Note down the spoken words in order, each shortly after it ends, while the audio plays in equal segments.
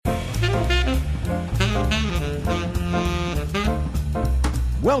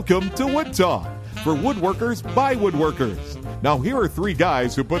Welcome to Wood Talk for woodworkers by woodworkers. Now here are three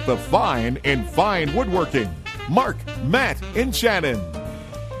guys who put the fine in fine woodworking. Mark, Matt, and Shannon.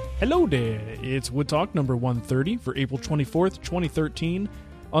 Hello there. It's Wood Talk number 130 for April 24th, 2013.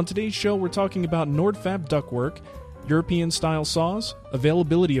 On today's show, we're talking about Nordfab ductwork, European-style saws,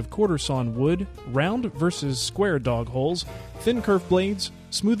 availability of quarter-sawn wood, round versus square dog holes, thin curved blades,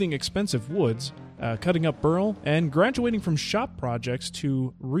 smoothing expensive woods, cutting up burl, and graduating from shop projects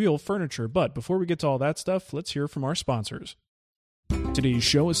to real furniture. But before we get to all that stuff, let's hear from our sponsors. Today's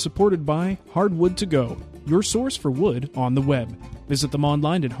show is supported by Hardwood To Go, your source for wood on the web. Visit them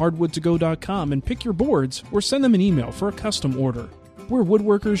online at hardwoodtogo.com and pick your boards or send them an email for a custom order. We're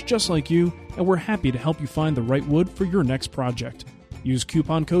woodworkers just like you, and we're happy to help you find the right wood for your next project. Use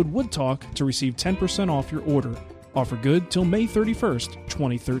coupon code WOODTALK to receive 10% off your order. Offer good till May 31st,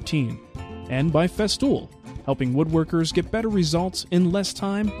 2013. And by Festool, helping woodworkers get better results in less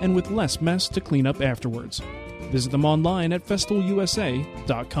time and with less mess to clean up afterwards. Visit them online at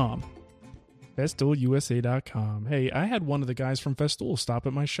festoolusa.com. Festoolusa.com. Hey, I had one of the guys from Festool stop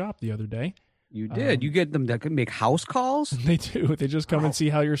at my shop the other day. You did. You get them that can make house calls? They do. They just come and see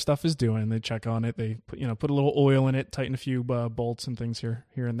how your stuff is doing. They check on it. They put a little oil in it, tighten a few bolts and things here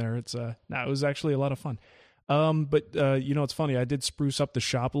and there. It was actually a lot of fun. But it's funny. I did spruce up the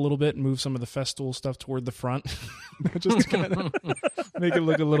shop a little bit and move some of the Festool stuff toward the front, just to kind of make it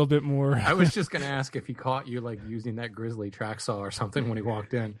look a little bit more. I was just going to ask if he caught you like using that Grizzly track saw or something when he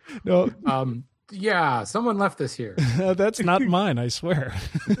walked in. No. Yeah, someone left this here. That's not mine, I swear.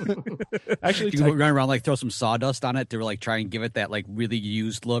 Actually, you run around throw some sawdust on it to try and give it that really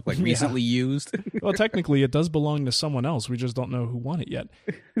used look, recently used. Well, technically, it does belong to someone else. We just don't know who won it yet.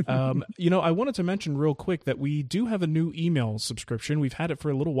 I wanted to mention real quick that we do have a new email subscription. We've had it for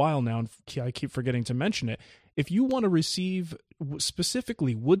a little while now, and I keep forgetting to mention it. If you want to receive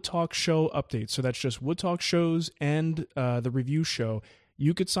specifically Wood Talk show updates, so that's just Wood Talk shows and the review show,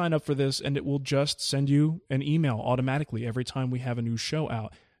 you could sign up for this, and it will just send you an email automatically every time we have a new show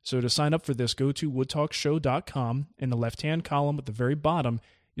out. So to sign up for this, go to woodtalkshow.com. In the left-hand column at the very bottom,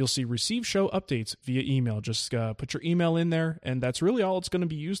 you'll see Receive Show Updates via email. Just put your email in there, and that's really all it's going to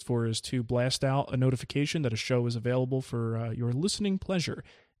be used for, is to blast out a notification that a show is available for your listening pleasure.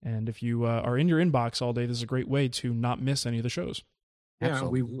 And if you are in your inbox all day, this is a great way to not miss any of the shows. Yeah,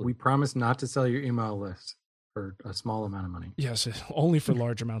 we promise not to sell your email list for a small amount of money. Yes, only for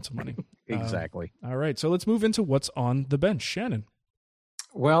large amounts of money. Exactly. All right, so let's move into what's on the bench. Shannon.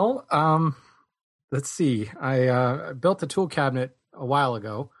 Well, let's see. I built a tool cabinet a while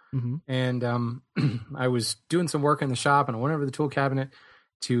ago, and I was doing some work in the shop, and I went over to the tool cabinet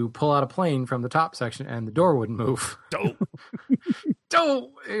to pull out a plane from the top section, and the door wouldn't move. I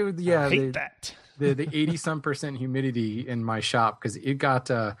hate that. The 80-some% humidity in my shop, because it got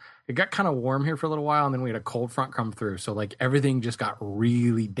kind of warm here for a little while, and then we had a cold front come through, so everything just got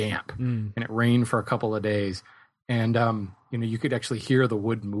really damp, and it rained for a couple of days, and you could actually hear the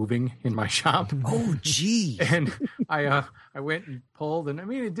wood moving in my shop. Oh, gee! And I went and pulled, and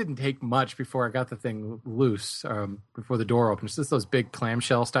it didn't take much before I got the thing loose, before the door opened. It's just those big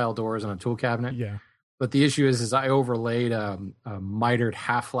clamshell style doors on a tool cabinet. Yeah. But the issue is I overlaid a mitered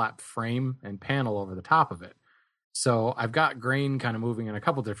half-lap frame and panel over the top of it. So I've got grain kind of moving in a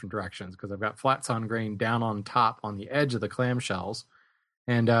couple different directions, because I've got flats-on grain down on top on the edge of the clamshells.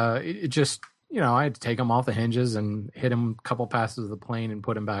 And it just, I had to take them off the hinges and hit them a couple passes of the plane and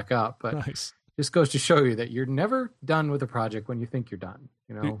put them back up. But nice. Just goes to show you that you're never done with a project when you think you're done.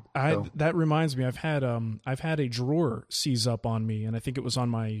 That reminds me, I've had a drawer seize up on me, and I think it was on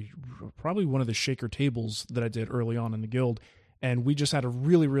probably one of the shaker tables that I did early on in the guild, and we just had a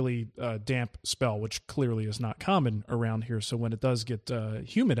really, really damp spell, which clearly is not common around here. So when it does get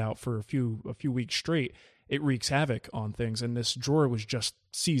humid out for a few weeks straight, it wreaks havoc on things, and this drawer was just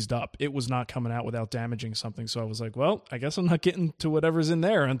seized up. It was not coming out without damaging something. So I was like, well, I guess I'm not getting to whatever's in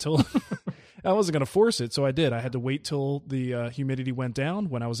there until I wasn't going to force it. So I did. I had to wait till the humidity went down,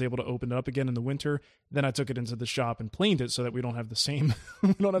 when I was able to open it up again in the winter. Then I took it into the shop and planed it so that we don't have the same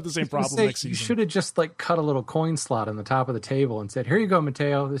problem next season. You should have just cut a little coin slot on the top of the table and said, "Here you go,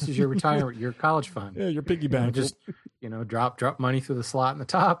 Mateo. This is your retirement, your college fund." Yeah, your piggy bank. Just drop money through the slot in the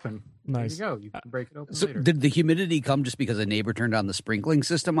top, and nice. There you go. You can break it open so later. Did the humidity come just because a neighbor turned on the sprinkling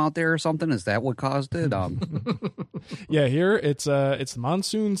system out there or something? Is that what caused it? Yeah, here it's the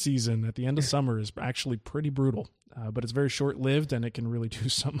monsoon season at the end of summer is actually pretty brutal, but it's very short lived, and it can really do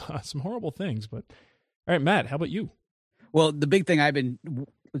some horrible things. But all right, Matt, how about you? Well, the big thing I've been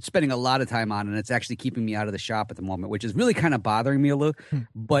spending a lot of time on, and it's actually keeping me out of the shop at the moment, which is really kind of bothering me a little,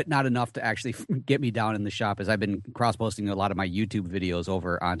 but not enough to actually get me down in the shop, as I've been cross-posting a lot of my YouTube videos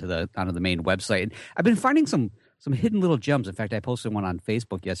over onto the main website. And I've been finding some hidden little gems. In fact, I posted one on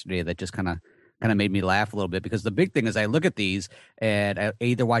Facebook yesterday that just kind of made me laugh a little bit, because the big thing is I look at these and I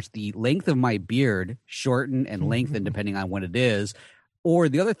either watch the length of my beard shorten and lengthen depending on when it is, or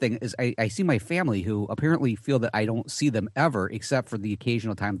the other thing is I see my family, who apparently feel that I don't see them ever except for the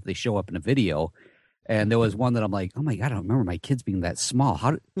occasional time that they show up in a video. And there was one that I'm like, oh my God, I don't remember my kids being that small.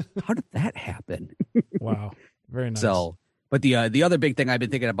 How did that happen? Wow. Very nice. So, but the other big thing I've been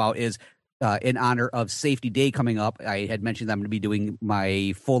thinking about is in honor of Safety Day coming up, I had mentioned that I'm going to be doing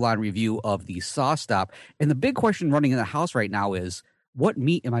my full-on review of the Saw Stop. And the big question running in the house right now is, what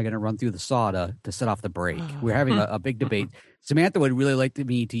meat am I going to run through the saw to set off the break? We're having a big debate. Samantha would really like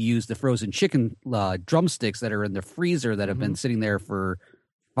me to use the frozen chicken drumsticks that are in the freezer that have been sitting there for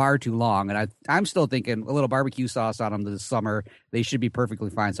far too long. And I'm still thinking a little barbecue sauce on them this summer. They should be perfectly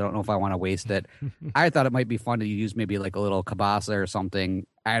fine, so I don't know if I want to waste it. I thought it might be fun to use maybe like a little kielbasa or something.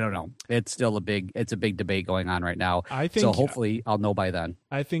 I don't know. It's still a big debate going on right now. So hopefully I'll know by then.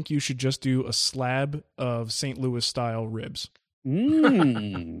 I think you should just do a slab of St. Louis style ribs.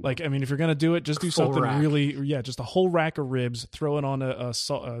 Like, I mean, if you're gonna do it, just do something rack. just a whole rack of ribs, throw it on a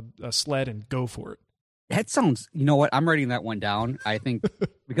sled and go for it. That sounds, you know what? I'm writing that one down. I think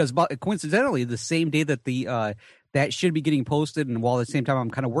because coincidentally, the same day that that should be getting posted, and while at the same time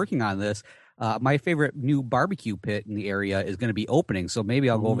I'm kind of working on this, my favorite new barbecue pit in the area is going to be opening. So maybe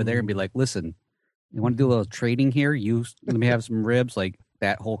I'll go over there and be like, listen, you want to do a little trading here? Let me have some ribs, like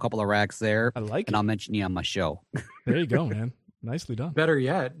that whole couple of racks there. I like it. And I'll mention you on my show. There you go, man. Nicely done. Better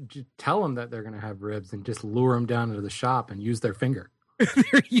yet, just tell them that they're going to have ribs and just lure them down into the shop and use their finger.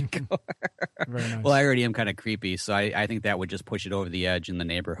 There you go. Very nice. Well, I already am kind of creepy, so I think that would just push it over the edge in the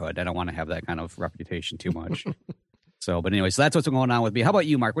neighborhood. I don't want to have that kind of reputation too much. But anyway, so that's what's going on with me. How about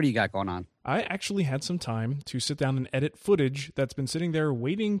you, Mark? What do you got going on? I actually had some time to sit down and edit footage that's been sitting there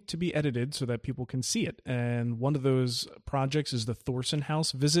waiting to be edited so that people can see it. And one of those projects is the Thorson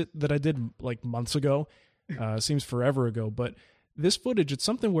House visit that I did like months ago. Seems forever ago, but this footage, it's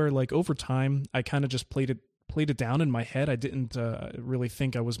something where like over time, I kind of just played it down in my head. I didn't really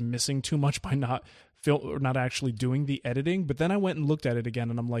think I was missing too much by not actually doing the editing. But then I went and looked at it again,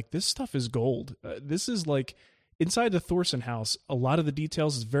 and I'm like, this stuff is gold. This is like inside the Thorson house. A lot of the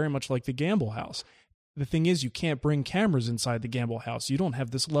details is very much like the Gamble house. The thing is, you can't bring cameras inside the Gamble house. You don't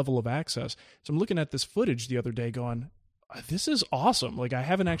have this level of access. So I'm looking at this footage the other day going, this is awesome. Like, I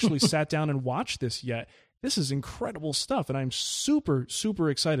haven't actually sat down and watched this yet. This is incredible stuff, and I'm super,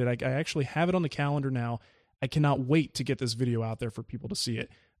 super excited. I actually have it on the calendar now. I cannot wait to get this video out there for people to see it.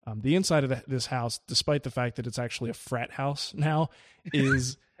 The inside of this house, despite the fact that it's actually a frat house now,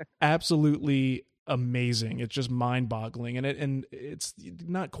 is absolutely amazing. It's just mind-boggling, and it's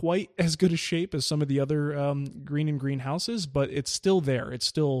not quite as good a shape as some of the other green and green houses, but it's still there. It's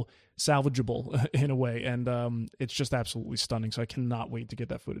still salvageable in a way, and it's just absolutely stunning. So I cannot wait to get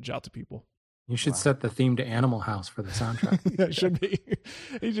that footage out to people. You should set the theme to Animal House for the soundtrack. That should be.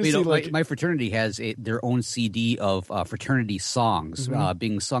 My fraternity has their own CD of fraternity songs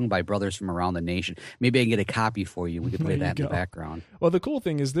being sung by brothers from around the nation. Maybe I can get a copy for you. We could play that in the background. Well, the cool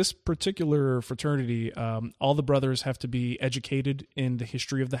thing is this particular fraternity, all the brothers have to be educated in the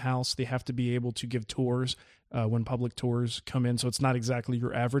history of the house. They have to be able to give tours when public tours come in. So it's not exactly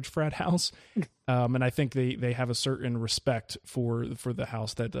your average frat house. And I think they have a certain respect for the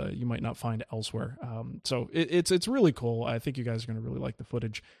house that you might not find elsewhere. So it's really cool. I think you guys are going to really like the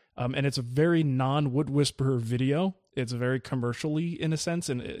footage. And it's a very non-Wood Whisperer video. It's very commercially in a sense.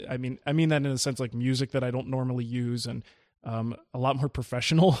 And I mean that in a sense like music that I don't normally use, and a lot more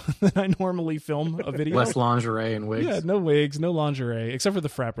professional than I normally film a video. Less lingerie and wigs. Yeah, no wigs, no lingerie, except for the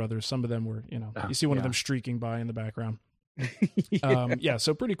frat brothers. Some of them were, you see one of them streaking by in the background.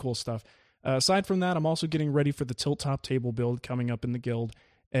 So pretty cool stuff. Aside from that, I'm also getting ready for the tilt top table build coming up in the guild.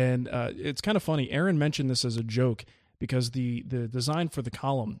 And it's kind of funny. Aaron mentioned this as a joke because the design for the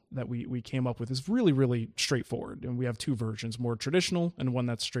column that we came up with is really, really straightforward. And we have two versions, more traditional and one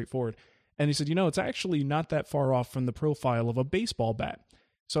that's straightforward. And he said, it's actually not that far off from the profile of a baseball bat.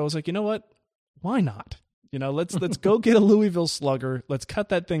 So I was like, you know what? Why not? Let's go get a Louisville Slugger. Let's cut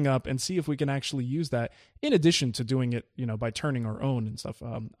that thing up and see if we can actually use that in addition to doing it, by turning our own and stuff.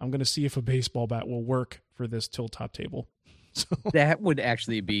 I'm going to see if a baseball bat will work for this tilt top table. So that would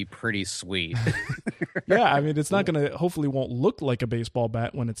actually be pretty sweet. Yeah, I mean, it's not going to, hopefully won't look like a baseball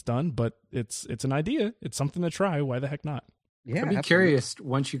bat when it's done, but it's an idea. It's something to try. Why the heck not? Yeah, I'd be curious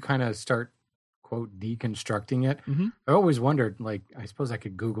once you kind of start quote deconstructing it. Mm-hmm. I always wondered, like, I suppose I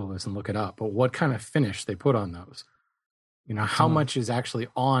could Google this and look it up, but what kind of finish they put on those? You know, how much is actually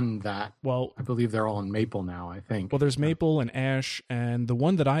on that? Well, I believe they're all in maple now, I think. Well, there's maple and ash, and the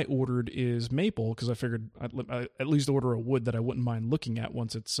one that I ordered is maple because I figured I'd at least order a wood that I wouldn't mind looking at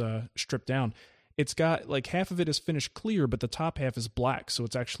once it's stripped down. It's got like half of it is finished clear, but the top half is black, so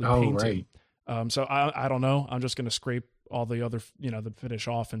it's actually painted. Right. So I don't know. I'm just going to scrape all the other, the finish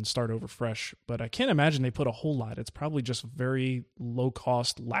off and start over fresh. But I can't imagine they put a whole lot. It's probably just very low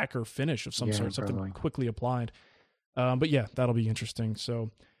cost lacquer finish of some sort, something quickly applied. But yeah, that'll be interesting.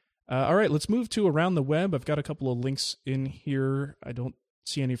 So, all right, let's move to around the web. I've got a couple of links in here. I don't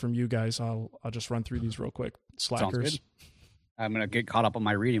see any from you guys. I'll just run through these real quick. Slackers. I'm going to get caught up on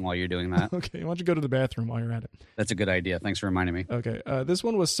my reading while you're doing that. Okay, why don't you go to the bathroom while you're at it? That's a good idea. Thanks for reminding me. Okay, this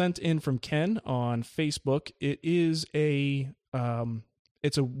one was sent in from Ken on Facebook. It is it's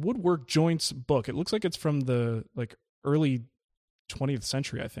a woodwork joints book. It looks like it's from the early 20th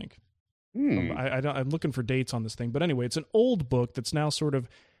century, I think. I'm looking for dates on this thing, but anyway, it's an old book that's now sort of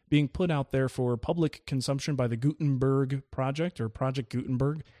being put out there for public consumption by the Gutenberg Project or Project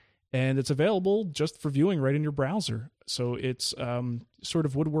Gutenberg, and it's available just for viewing right in your browser. So it's sort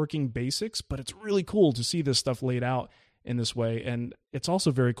of woodworking basics, but it's really cool to see this stuff laid out in this way, and it's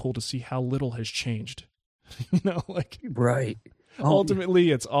also very cool to see how little has changed. Right.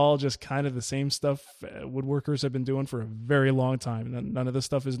 Ultimately, it's all just kind of the same stuff woodworkers have been doing for a very long time. None of this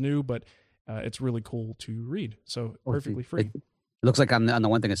stuff is new, but it's really cool to read. So perfectly free. It looks like on the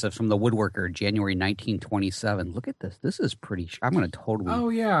one thing it says from the woodworker, January 1927. Look at this. This is pretty. I'm going to totally. Oh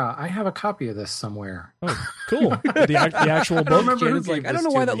yeah, I have a copy of this somewhere. Oh, cool. the actual book. I don't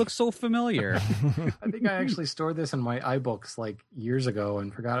know why that looks so familiar. I think I actually stored this in my iBooks like years ago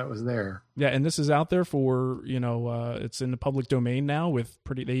and forgot it was there. Yeah, and this is out there for it's in the public domain now with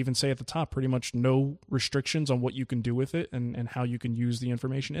they even say at the top pretty much no restrictions on what you can do with it and how you can use the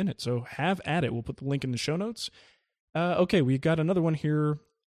information in it. So have at it. We'll put the link in the show notes. Okay, we got another one here.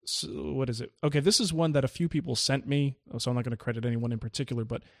 So, what is it? Okay, this is one that a few people sent me, so I'm not going to credit anyone in particular,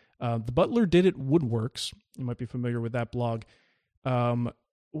 but The Butler Did It Woodworks. You might be familiar with that blog.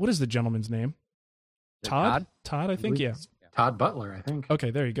 What is the gentleman's name? Todd? Todd, I think, yeah. Todd Butler, I think.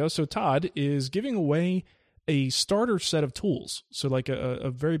 Okay, there you go. So Todd is giving away a starter set of tools. So like a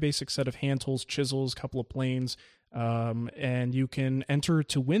very basic set of hand tools, chisels, couple of planes, and you can enter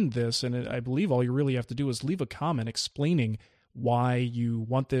to win this. And I believe all you really have to do is leave a comment explaining why you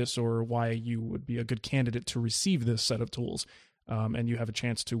want this or why you would be a good candidate to receive this set of tools. And you have a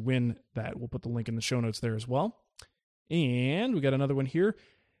chance to win that. We'll put the link in the show notes there as well. And we got another one here.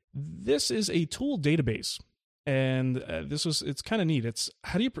 This is a tool database. And it's kind of neat. It's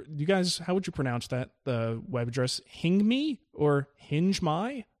how would you pronounce that? The web address, HingMe or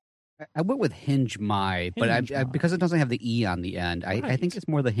HingeMy? I went with HingeMy, but I because it doesn't have the E on the end, right. I think it's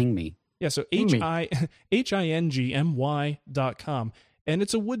more the HingMe. Yeah, so HINGMY.com. And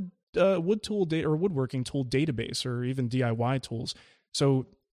it's a wood tool or woodworking tool database or even DIY tools. So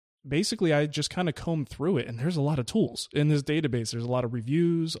basically, I just kind of combed through it, and there's a lot of tools in this database. There's a lot of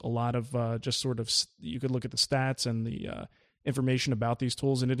reviews, a lot of just sort of, you could look at the stats and the information about these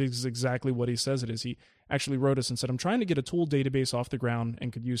tools, and it is exactly what he says it is. He actually wrote us and said, I'm trying to get a tool database off the ground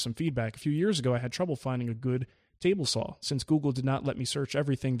and could use some feedback. A few years ago, I had trouble finding a good table saw. Since Google did not let me search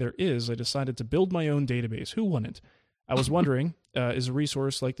everything there is, I decided to build my own database. Who wouldn't? I was wondering, is a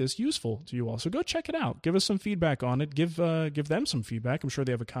resource like this useful to you all? So go check it out. Give us some feedback on it. Give them some feedback. I'm sure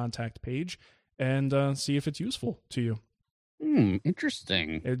they have a contact page, and see if it's useful to you.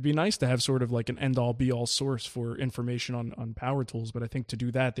 Interesting. It'd be nice to have sort of like an end-all, be-all source for information on power tools, but I think to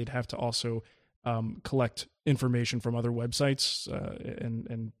do that, they'd have to also collect information from other websites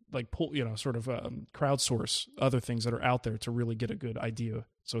and like pull, sort of crowdsource other things that are out there to really get a good idea.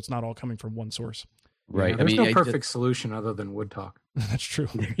 So it's not all coming from one source. Right. Yeah, there's no perfect solution other than Wood Talk. That's true.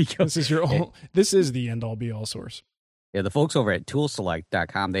 There you go. This is the end-all, be-all source. Yeah, the folks over at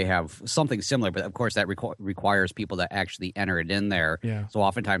toolselect.com, they have something similar, but of course that requires people to actually enter it in there. Yeah. So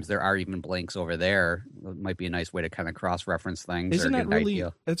oftentimes there are even blanks over there. It might be a nice way to kind of cross-reference things. Isn't that really?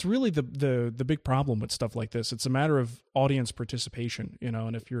 Idea. That's really the big problem with stuff like this. It's a matter of audience participation,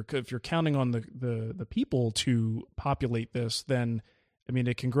 and if you're counting on the people to populate this, then I mean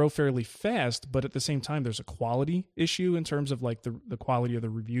it can grow fairly fast. But at the same time, there's a quality issue in terms of like the quality of the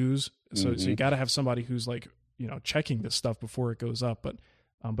reviews. So you got to have somebody who's like, checking this stuff before it goes up.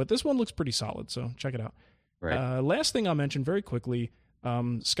 But this one looks pretty solid, so check it out. Right. Last thing I'll mention very quickly,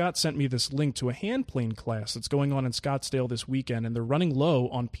 Scott sent me this link to a hand plane class that's going on in Scottsdale this weekend, and they're running low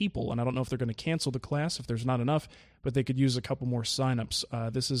on people, and I don't know if they're going to cancel the class if there's not enough, but they could use a couple more signups.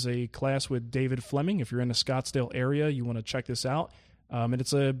 This is a class with David Fleming. If you're in the Scottsdale area, you want to check this out. And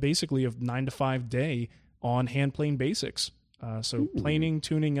it's basically a 9 to 5 day on hand plane basics. So planing,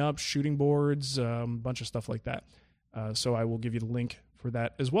 tuning up, shooting boards, a bunch of stuff like that. So I will give you the link for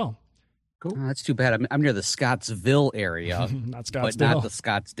that as well. Cool. Oh, that's too bad. I'm near the Scottsville area, not Scottsdale. But not the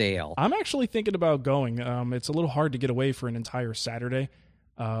Scottsdale. I'm actually thinking about going. It's a little hard to get away for an entire Saturday,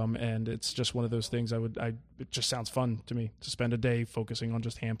 and it's just one of those things. It just sounds fun to me to spend a day focusing on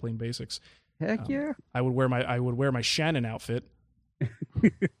just hand plane basics. Heck yeah! I would wear my Shannon outfit,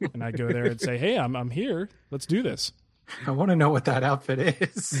 and I'd go there and say, "Hey, I'm here. Let's do this." I want to know what that outfit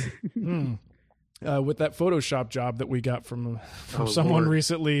is. With that Photoshop job that we got from someone Lord.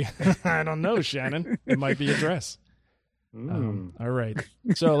 Recently. I don't know, Shannon. It might be a dress. All right.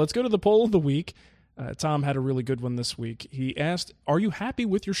 So let's go to the poll of the week. Tom had a really good one this week. He asked, are you happy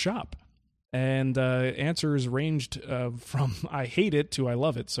with your shop? And answers ranged from I hate it to I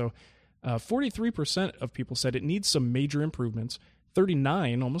love it. So 43% of people said it needs some major improvements.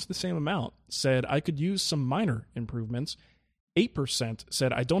 39, almost the same amount, said I could use some minor improvements. 8%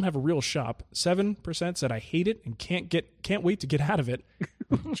 said I don't have a real shop. 7% said I hate it and can't wait to get out of it.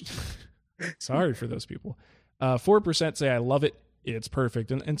 Sorry for those people. 4% say I love it. It's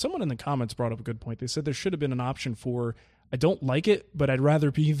perfect. And someone in the comments brought up a good point. They said there should have been an option for I don't like it, but I'd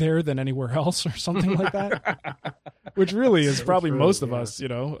rather be there than anywhere else or something like that. Which really is probably true, most of us,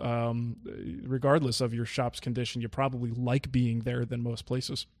 regardless of your shop's condition, you probably like being there than most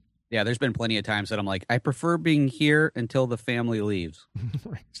places. Yeah, there's been plenty of times that I'm like, I prefer being here until the family leaves.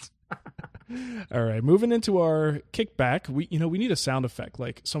 Right. All right, moving into our kickback. We need a sound effect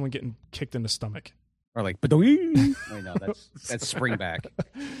like someone getting kicked in the stomach. Or like, wait, no, that's spring back.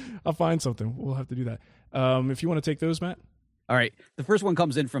 I'll find something. We'll have to do that. If you want to take those, Matt. All right. The first one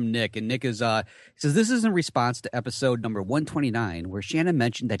comes in from Nick, and Nick says, this is in response to episode number 129, where Shannon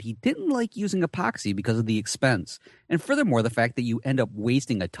mentioned that he didn't like using epoxy because of the expense. And furthermore, the fact that you end up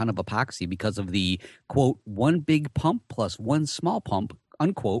wasting a ton of epoxy because of the, quote, one big pump plus one small pump,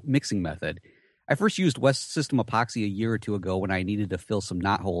 unquote, mixing method. I first used West System epoxy a year or two ago when I needed to fill some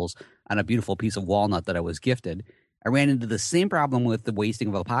knot holes on a beautiful piece of walnut that I was gifted. I ran into the same problem with the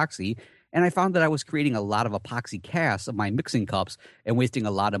wasting of epoxy, and I found that I was creating a lot of epoxy casts of my mixing cups and wasting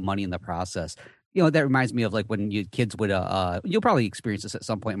a lot of money in the process. That reminds me of like when kids would, you'll probably experience this at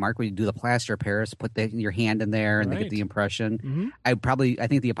some point, Mark, when you do the plaster of Paris, put your hand in there and They get the impression. Mm-hmm. I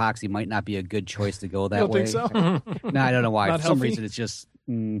think the epoxy might not be a good choice to go that way. You don't think so? No, I don't know why. Not For some healthy? reason, it's just,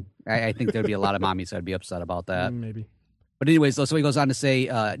 I think there'd be a lot of mommies that'd be upset about that. Maybe. But anyways, so he goes on to say,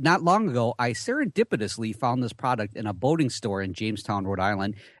 not long ago, I serendipitously found this product in a boating store in Jamestown, Rhode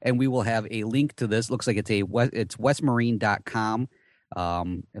Island, and we will have a link to this. Looks like it's westmarine.com.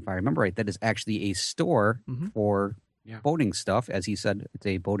 If I remember right, that is actually a store for boating stuff. As he said, it's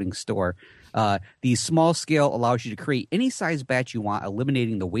a boating store. The small scale allows you to create any size batch you want,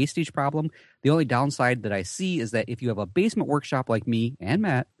 eliminating the wastage problem. The only downside that I see is that if you have a basement workshop like me and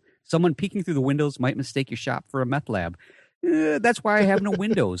Matt, someone peeking through the windows might mistake your shop for a meth lab. That's why I have no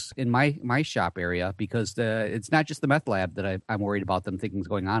windows in my shop area, because it's not just the meth lab that I'm worried about them thinking is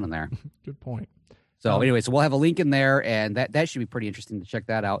going on in there. Good point. So anyway, so we'll have a link in there, and that should be pretty interesting to check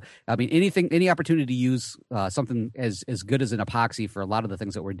that out. I mean, any opportunity to use something as good as an epoxy for a lot of the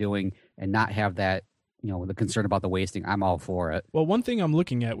things that we're doing and not have that, the concern about the wasting, I'm all for it. Well, one thing I'm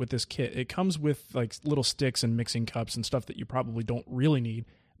looking at with this kit, it comes with like little sticks and mixing cups and stuff that you probably don't really need.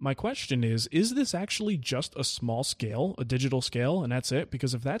 My question is this actually just a small scale, a digital scale, and that's it?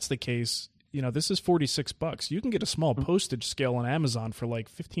 Because if that's the case, this is $46. You can get a small postage scale on Amazon for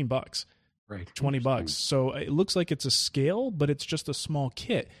like $15. Right. $20. So it looks like it's a scale, but it's just a small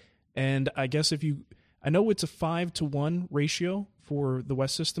kit. And I guess I know it's a 5-to-1 ratio for the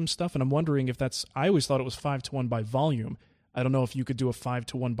West System stuff, and I'm wondering if I always thought it was 5-to-1 by volume. I don't know if you could do a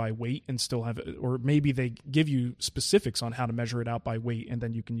 5-to-1 by weight and still have it, or maybe they give you specifics on how to measure it out by weight, and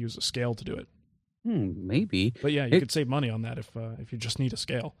then you can use a scale to do it. Maybe. But yeah, you could save money on that if you just need a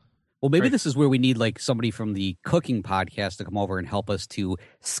scale. Well, maybe this is where we need like somebody from the cooking podcast to come over and help us to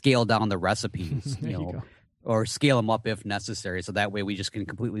scale down the recipes, you go. Or scale them up if necessary. So that way we just can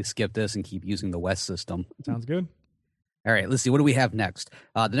completely skip this and keep using the West System. Sounds good. All right, let's see. What do we have next?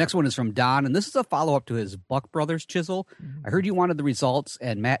 The next one is from Don, and this is a follow-up to his Buck Brothers chisel. I heard you wanted the results,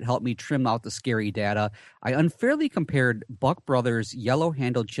 and Matt helped me trim out the scary data. I unfairly compared Buck Brothers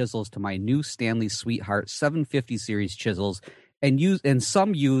yellow-handled chisels to my new Stanley Sweetheart 750 series chisels, and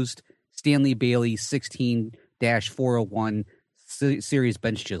some used Stanley Bailey 16-401 series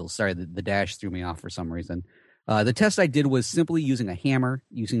bench chisels. Sorry, the dash threw me off for some reason. The test I did was simply using a hammer,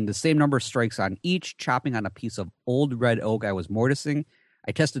 using the same number of strikes on each, chopping on a piece of old red oak I was mortising.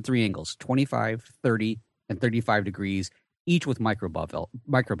 I tested 3 angles, 25, 30, and 35 degrees, each with micro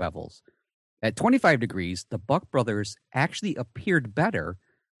bevels. At 25 degrees, the Buck Brothers actually appeared better.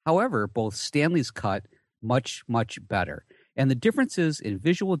 However, both Stanley's cut much, much better. And the differences in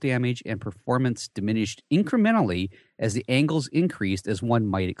visual damage and performance diminished incrementally as the angles increased, as one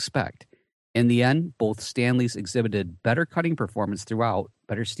might expect. In the end, both Stanleys exhibited better cutting performance throughout,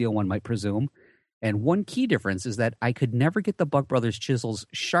 better steel one might presume. And one key difference is that I could never get the Buck Brothers chisels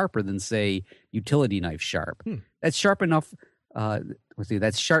sharper than, say, utility knife sharp. That's sharp enough.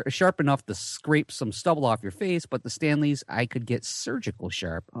 That's sharp enough to scrape some stubble off your face, but the Stanleys I could get surgical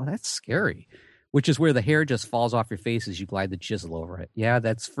sharp. Oh, that's scary. Which is where the hair just falls off your face as you glide the chisel over it. Yeah,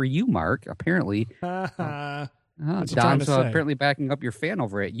 that's for you, Mark. Apparently, Don's apparently backing up your fan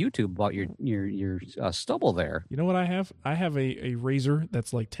over at YouTube about your stubble there. You know what I have? I have a razor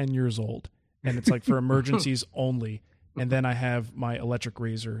that's like 10 years old, and it's like for emergencies only. And then I have my electric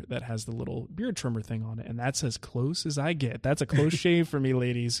razor that has the little beard trimmer thing on it, and that's as close as I get. That's a close shave for me,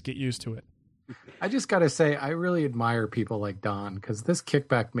 ladies. Get used to it. I just got to say, I really admire people like Don, because this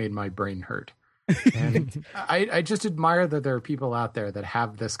kickback made my brain hurt. And I just admire that there are people out there that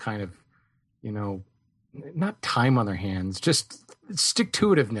have this kind of, not time on their hands, just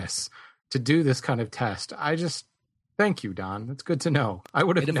stick-to-itiveness to do this kind of test. I just thank you, Don. That's good to know. I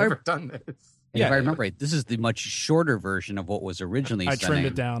would have never done this. If I remember right, this is the much shorter version of what was originally I trimmed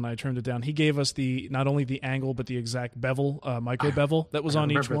it down. He gave us not only the angle, but the exact bevel, micro bevel that was on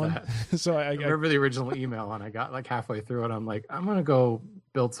each one. So I remember the original email, and I got like halfway through it. I'm like, I'm going to go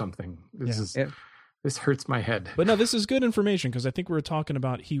build something. This hurts my head. But no, this is good information, because I think we were talking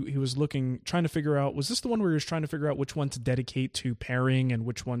about he was trying to figure out, was this the one where he was trying to figure out which one to dedicate to pairing and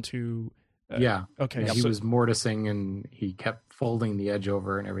which one to... yeah. Okay. Yeah, he was mortising, and he kept folding the edge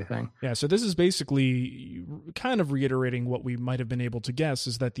over and everything. Yeah. So this is basically kind of reiterating what we might have been able to guess,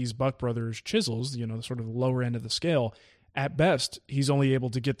 is that these Buck Brothers chisels, sort of the lower end of the scale, at best, he's only able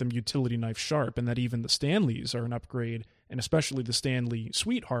to get them utility knife sharp, and that even the Stanleys are an upgrade, and especially the Stanley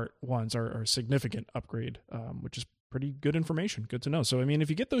Sweetheart ones are a significant upgrade, which is pretty good information. Good to know. So, I mean, if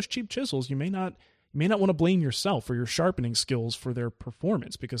you get those cheap chisels, you may not want to blame yourself for your sharpening skills for their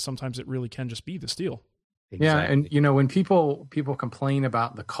performance, because sometimes it really can just be the steel. Exactly. Yeah, and when people complain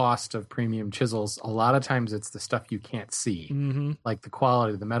about the cost of premium chisels, a lot of times it's the stuff you can't see, like the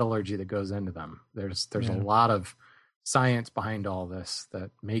quality, the metallurgy that goes into them. There's a lot of science behind all this that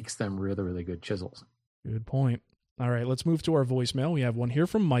makes them really, really good chisels. Good point. All right, let's move to our voicemail. We have one here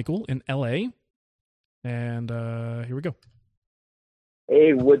from Michael in LA, and here we go.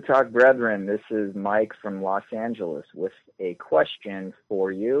 Hey, Wood Talk brethren, this is Mike from Los Angeles with a question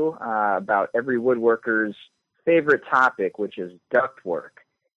for you about every woodworker's favorite topic, which is ductwork.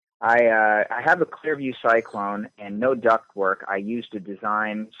 I have a Clearview Cyclone and no ductwork. I used a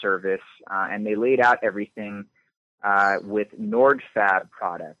design service, and they laid out everything with Nordfab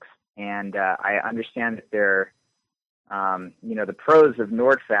products. And I understand that they're, the pros of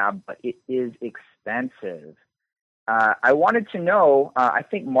Nordfab, but it is expensive. I wanted to know, I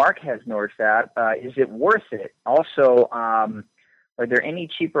think Mark has Nordfab. Is it worth it? Also, are there any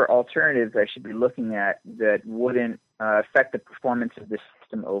cheaper alternatives I should be looking at that wouldn't affect the performance of the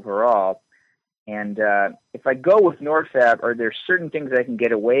system overall? And if I go with Nordfab, are there certain things I can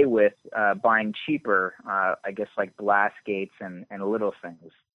get away with buying cheaper, I guess like blast gates and little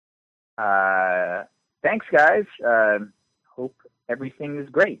things? Thanks, guys. Hope everything is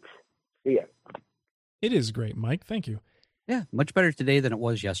great. See ya. It is great, Mike. Thank you. Yeah, much better today than it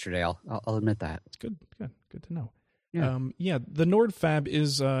was yesterday. I'll admit that. It's good to know. Yeah. The Nordfab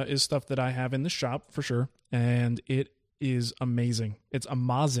is stuff that I have in the shop for sure, and it is amazing. It's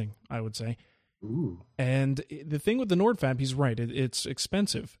amazing, I would say. Ooh. And the thing with the Nordfab, he's right. It's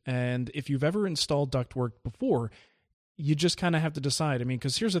expensive, and if you've ever installed ductwork before, you just kind of have to decide. I mean,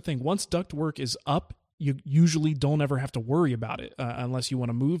 because here's the thing: once ductwork is up, you usually don't ever have to worry about it unless you want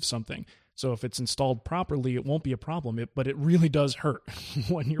to move something. So if it's installed properly, it won't be a problem. But it really does hurt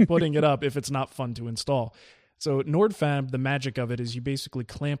when you're putting it up if it's not fun to install. So Nordfab, the magic of it is you basically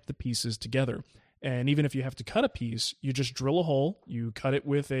clamp the pieces together. And even if you have to cut a piece, you just drill a hole. You cut it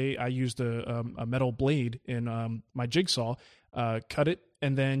with I used a metal blade in my jigsaw, cut it,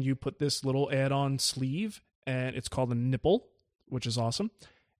 and then you put this little add-on sleeve, and it's called a nipple, which is awesome.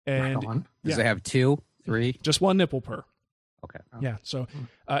 And does it have 2, 3? Just one nipple per. Okay. Yeah. So,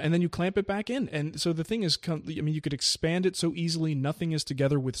 and then you clamp it back in. And so the thing is, you could expand it so easily. Nothing is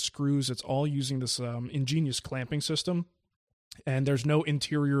together with screws. It's all using this ingenious clamping system. and there's no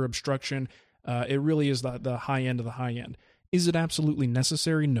interior obstruction. It really is the high end of the high end. Is it absolutely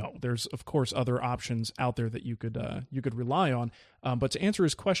necessary? No. There's, of course, other options out there that you could rely on. But to answer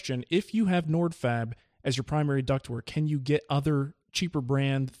his question, if you have NordFab as your primary ductwork, can you get other cheaper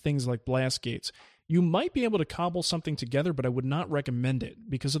brand things like blast gates? You might be able to cobble something together, but I would not recommend it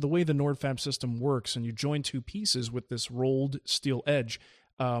because of the way the NordFab system works, and you join two pieces with this rolled steel edge.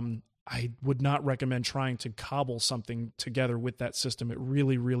 I would not recommend trying to cobble something together with that system. It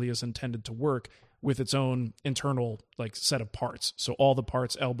really, really is intended to work with its own internal set of parts. So all the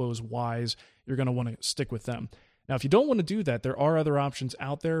parts, elbows, Ys, you're going to want to stick with them. Now, if you don't want to do that, there are other options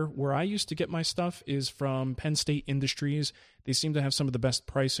out there. Where I used to get my stuff is from Penn State Industries. They seem to have some of the best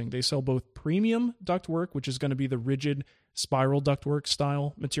pricing. They sell both premium ductwork, which is going to be the rigid spiral ductwork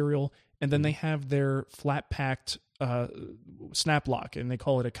style material, and then they have their flat-packed snap lock, and they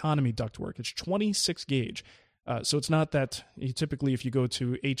call it economy ductwork. It's 26 gauge. So it's not that typically if you go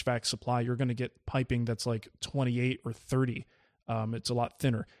to HVAC supply, you're going to get piping that's like 28 or 30. It's a lot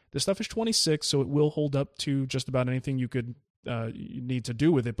thinner. This stuff is 26, so it will hold up to just about anything you need to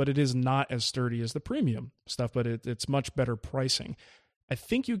do with it, but it is not as sturdy as the premium stuff, but it's much better pricing. I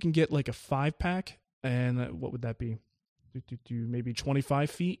think you can get like a 5-pack, and what would that be? Maybe 25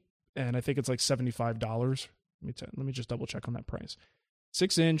 feet, and I think it's like $75. Let me just double check on that price.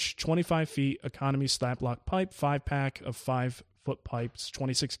 6-inch, 25 feet, economy slap lock pipe, 5-pack of 5-foot pipes,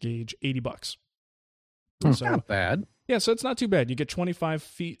 26 gauge, $80. So, not bad. Yeah, so it's not too bad. You get 25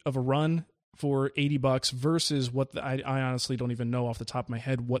 feet of a run for $80 versus what I honestly don't even know off the top of my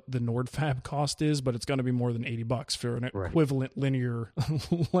head what the NordFab cost is, but it's going to be more than $80 for an equivalent linear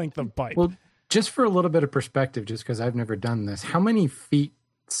length of pipe. Well, just for a little bit of perspective, just because I've never done this, how many feet,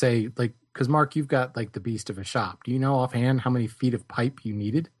 say, because Mark, you've got the beast of a shop. Do you know offhand how many feet of pipe you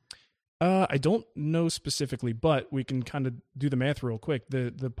needed? I don't know specifically, but we can kind of do the math real quick.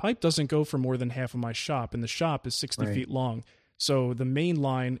 The pipe doesn't go for more than half of my shop, and the shop is 60 feet long. So the main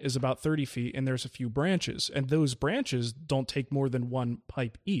line is about 30 feet, and there's a few branches, and those branches don't take more than one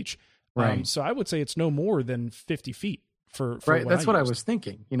pipe each. Right. So I would say it's no more than 50 feet for right. That's what I was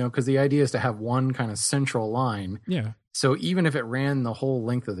thinking, because the idea is to have one kind of central line. Yeah. So even if it ran the whole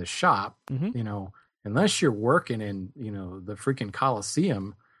length of the shop, unless you're working in, the freaking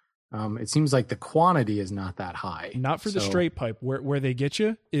Coliseum, it seems like the quantity is not that high. Not for the straight pipe. Where they get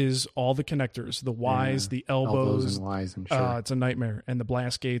you is all the connectors, the Ys, the elbows and Ys, I'm sure. It's a nightmare, and the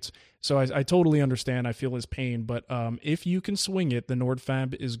blast gates. So I totally understand. I feel his pain, but if you can swing it, the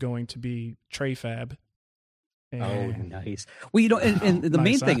NordFab is going to be tray fab. Oh, nice. Well, and the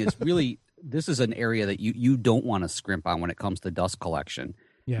main thing is really, this is an area that you don't want to scrimp on when it comes to dust collection.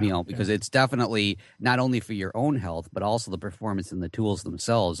 Yeah, because it's definitely not only for your own health, but also the performance in the tools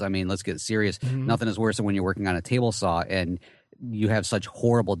themselves. I mean, let's get serious. Mm-hmm. Nothing is worse than when you're working on a table saw and you have such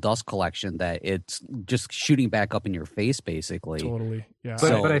horrible dust collection that it's just shooting back up in your face, basically. Totally, yeah.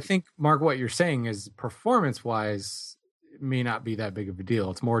 But I think, Mark, what you're saying is performance-wise, may not be that big of a deal.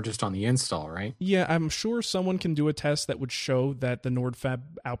 It's more just on the install, right? Yeah, I'm sure someone can do a test that would show that the NordFab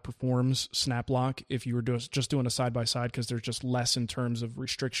outperforms SnapLock if you were just doing a side-by-side, because there's just less in terms of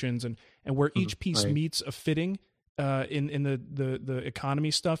restrictions and where each piece meets a fitting in the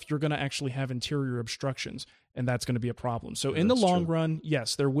economy stuff, you're going to actually have interior obstructions, and that's going to be a problem. So in the long run,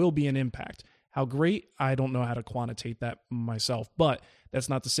 yes, there will be an impact. How great? I don't know how to quantitate that myself, but that's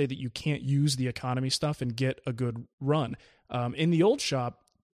not to say that you can't use the economy stuff and get a good run. In the old shop,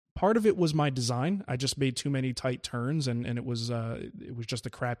 part of it was my design. I just made too many tight turns, and it was just a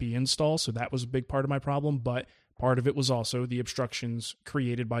crappy install, so that was a big part of my problem. But part of it was also the obstructions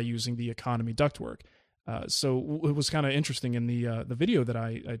created by using the economy ductwork. So it was kind of interesting in the video that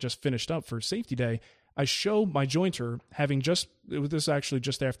I just finished up for Safety Day. I show my jointer this actually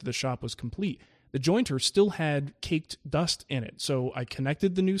just after the shop was complete. The jointer still had caked dust in it. So I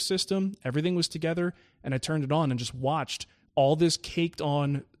connected the new system, everything was together, and I turned it on and just watched all this caked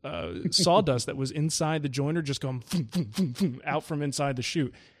on sawdust that was inside the jointer just going out from inside the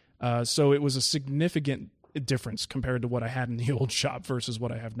chute. So it was a significant difference compared to what I had in the old shop versus what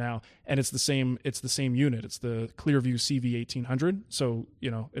I have now. And it's the same unit. It's the Clearview CV1800. So,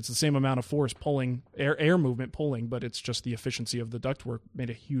 it's the same amount of force pulling, air movement pulling, but it's just the efficiency of the ductwork made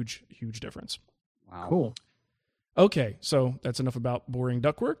a huge, huge difference. Wow. Cool. Okay, so that's enough about boring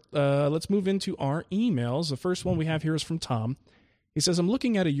ductwork. Let's move into our emails. The first one we have here is from Tom. He says, I'm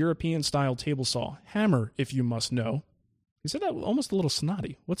looking at a European-style table saw. Hammer, if you must know. He said that almost a little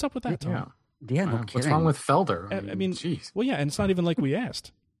snotty. What's up with that, Tom? Yeah. Yeah, no kidding. What's wrong with Felder? I mean, geez. Well, yeah, and it's not even like we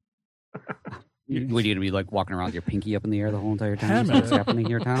asked. What are you going to be like walking around with your pinky up in the air the whole entire time? Hammer. What's happening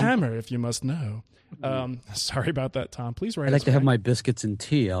here, Tom? Hammer, if you must know. Sorry about that, Tom. Please write I like us to have back. my biscuits and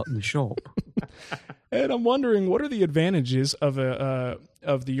tea out in the shop. And I'm wondering, what are the advantages of the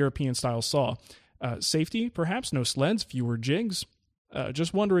European style saw? Safety, perhaps. No sleds, fewer jigs.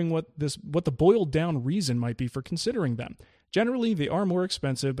 Just wondering what the boiled down reason might be for considering them. Generally, they are more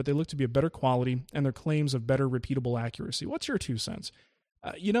expensive, but they look to be a better quality, and their claims of better repeatable accuracy. What's your 2 cents?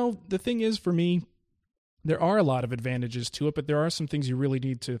 The thing is, for me, there are a lot of advantages to it, but there are some things you really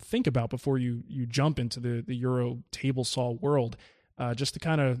need to think about before you jump into the Euro table saw world. Just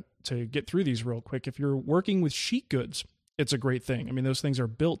to get through these real quick, if you're working with sheet goods, it's a great thing. I mean, those things are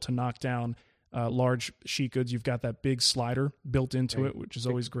built to knock down large sheet goods. You've got that big slider built into it, which is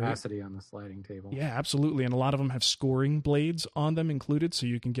always great. Capacity on the sliding table. Yeah, absolutely. And a lot of them have scoring blades on them included, so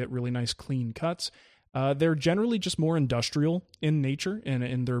you can get really nice clean cuts. They're generally just more industrial in nature and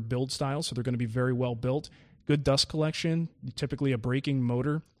in their build style, so they're going to be very well built. Good dust collection, typically a braking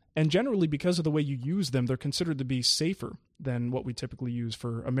motor. And generally, because of the way you use them, they're considered to be safer than what we typically use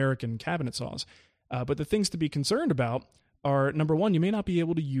for American cabinet saws. But the things to be concerned about are, number one, you may not be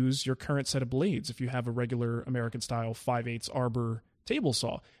able to use your current set of blades if you have a regular American-style 5/8 arbor table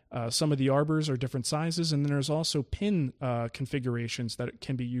saw. Some of the arbors are different sizes, and then there's also pin configurations that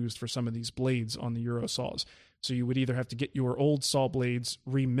can be used for some of these blades on the Euro saws. So you would either have to get your old saw blades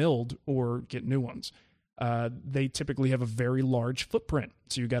remilled or get new ones. They typically have a very large footprint,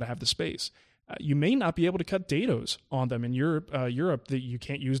 so you got to have the space. You may not be able to cut dados on them in Europe. That you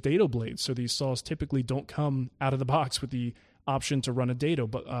can't use dado blades, so these saws typically don't come out of the box with the option to run a dado.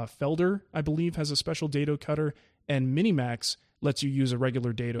 But Felder, I believe, has a special dado cutter, and Minimax lets you use a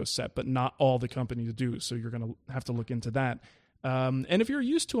regular dado set, but not all the companies do, so you're going to have to look into that. And if you're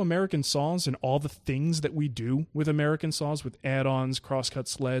used to American saws and all the things that we do with American saws, with add-ons, crosscut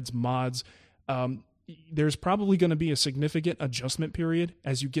sleds, mods, there's probably going to be a significant adjustment period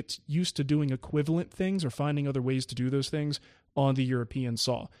as you get used to doing equivalent things or finding other ways to do those things on the European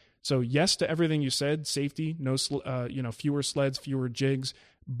saw. So yes to everything you said, safety, fewer sleds, fewer jigs,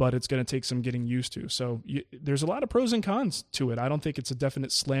 but it's going to take some getting used to. So there's a lot of pros and cons to it. I don't think it's a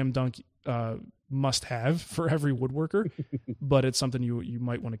definite slam dunk must have for every woodworker, but it's something you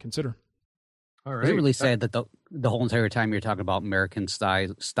might want to consider. All right. Is it really sad that the whole entire time you're talking about American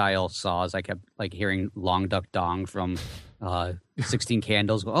style saws, I kept like hearing Long Duck Dong from 16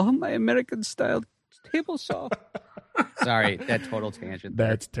 Candles go, "Oh, my American style table saw." Sorry, that total tangent.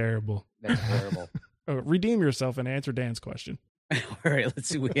 That's terrible. That's terrible. Redeem yourself and answer Dan's question. All right, let's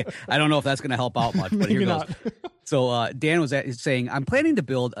see. I don't know if that's going to help out much, but Maybe here goes. not. So Dan was saying, I'm planning to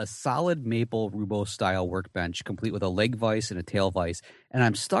build a solid maple Roubo-style workbench, complete with a leg vise and a tail vise, and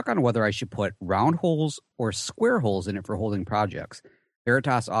I'm stuck on whether I should put round holes or square holes in it for holding projects.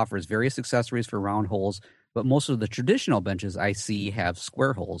 Veritas offers various accessories for round holes, but most of the traditional benches I see have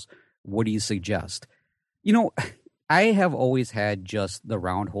square holes. What do you suggest? I have always had just the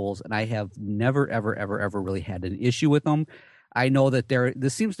round holes, and I have never, ever, ever, ever really had an issue with them. I know that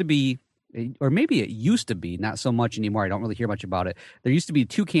this seems to be, or maybe it used to be, not so much anymore. I don't really hear much about it. There used to be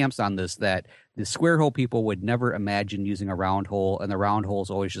 2 camps on this, that the square hole people would never imagine using a round hole, and the round holes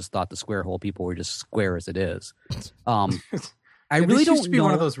always just thought the square hole people were just square as it is. I really don't used to be know.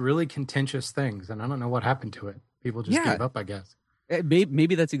 one of those really contentious things, and I don't know what happened to it. People just gave up, I guess.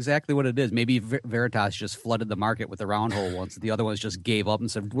 Maybe that's exactly what it is. Maybe Veritas just flooded the market with the round hole once. The other ones just gave up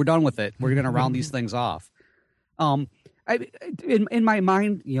and said, "We're done with it. We're going to round these things off." In my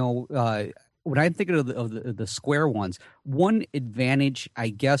mind, when I'm thinking of the square ones, one advantage I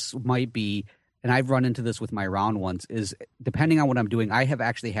guess might be, and I've run into this with my round ones, is depending on what I'm doing, I have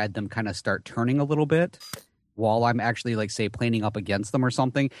actually had them kind of start turning a little bit while I'm actually, like, say, planing up against them or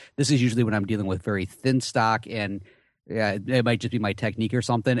something. This is usually when I'm dealing with very thin stock, and it might just be my technique or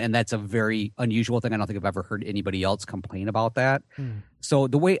something, and that's a very unusual thing. I don't think I've ever heard anybody else complain about that. So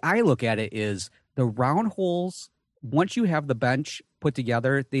the way I look at it is the round holes, once you have the bench put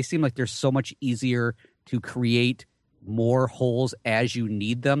together, they seem like they're so much easier to create more holes as you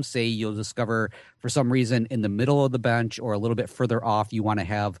need them. Say you'll discover for some reason in the middle of the bench or a little bit further off, you want to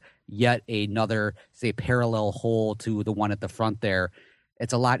have yet another, say, parallel hole to the one at the front there.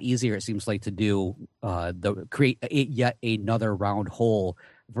 It's a lot easier, it seems like, to do create yet another round hole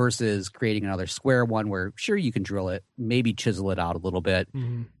versus creating another square one where, sure, you can drill it, maybe chisel it out a little bit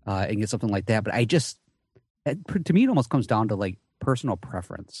and get something like that. But to me, it almost comes down to, like, personal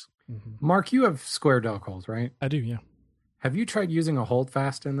preference. Mark, you have square dog holes, right? I do, yeah. Have you tried using a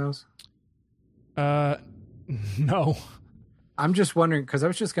holdfast in those? No. I'm just wondering, because I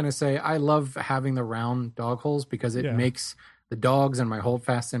was just going to say, I love having the round dog holes because it makes the dogs and my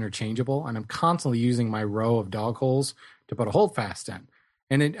holdfast interchangeable, and I'm constantly using my row of dog holes to put a holdfast in.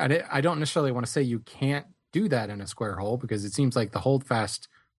 And I don't necessarily want to say you can't do that in a square hole, because it seems like the holdfast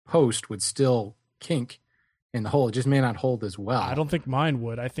post would still kink in the hole. It just may not hold as well. I don't think mine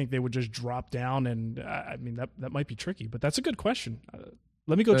would. I think they would just drop down, and I mean that might be tricky. But that's a good question.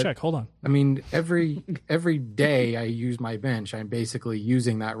 Let me go check. Hold on. I mean, every day I use my bench, I'm basically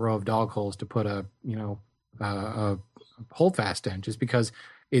using that row of dog holes to put a holdfast in, just because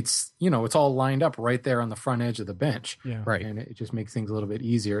it's all lined up right there on the front edge of the bench. Yeah. Right. And it just makes things a little bit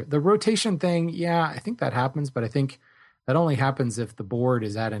easier. The rotation thing, yeah, I think that happens, but I think that only happens if the board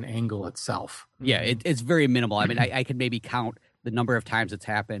is at an angle itself. Yeah, it's very minimal. I mean, I could maybe count the number of times it's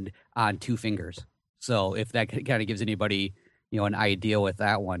happened on 2 fingers. So if that kind of gives anybody, an idea with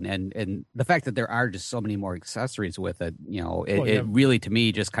that one, and the fact that there are just so many more accessories with it, it really, to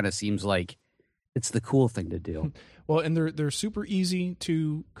me, just kind of seems like it's the cool thing to do. Well, and they're super easy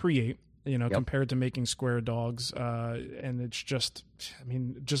to create, compared to making square dogs. And it's just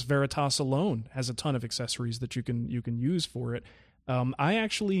Veritas alone has a ton of accessories that you can use for it. I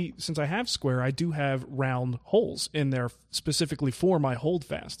actually, since I have square, I do have round holes in there specifically for my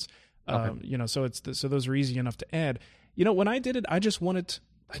holdfasts. Okay. So those are easy enough to add. When I did it, I just wanted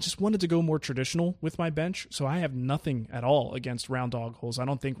to go more traditional with my bench. So I have nothing at all against round dog holes. I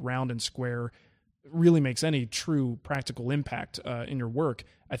don't think round and square really makes any true practical impact in your work.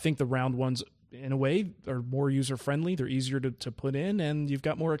 I think the round ones, in a way, are more user-friendly. They're easier to put in, and you've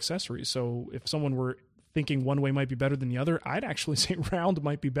got more accessories. So if someone were thinking one way might be better than the other, I'd actually say round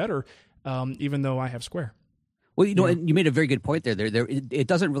might be better, even though I have square. Well, and you made a very good point there. It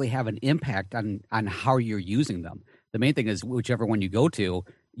doesn't really have an impact on how you're using them. The main thing is whichever one you go to,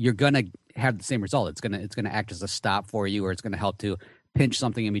 you're going to have the same result. It's going to act as a stop for you, or it's going to help to pinch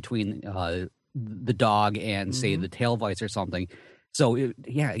something in between the dog and say the tail vise or something. So it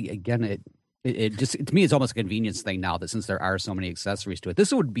just, to me, it's almost a convenience thing now, that since there are so many accessories to it.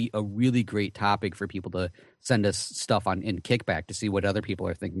 This would be a really great topic for people to send us stuff on in Kickback to see what other people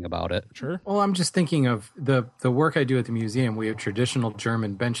are thinking about it. Sure. Well, I'm just thinking of the work I do at the museum. We have traditional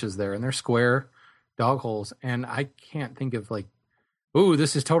German benches there, and they're square dog holes, and I can't think of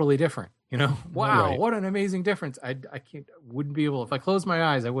this is totally different. Wow, right. What an amazing difference. I wouldn't be able, if I closed my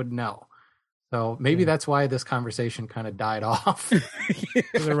eyes, I wouldn't know. So maybe that's why this conversation kind of died off.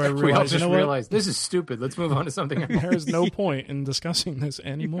 We all just realized this is stupid. Let's move on to something else. There's no point in discussing this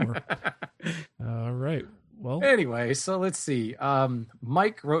anymore. All right. Well, anyway, so let's see.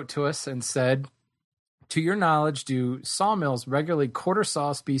 Mike wrote to us and said, to your knowledge, do sawmills regularly quarter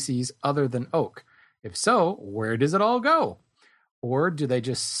saw species other than oak? If so, where does it all go? Or do they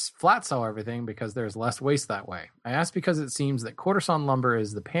just flat saw everything because there's less waste that way? I ask because it seems that quarter sawn lumber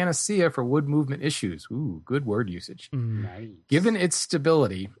is the panacea for wood movement issues. Ooh, good word usage. Nice. Given its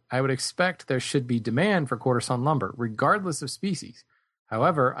stability, I would expect there should be demand for quarter sawn lumber, regardless of species.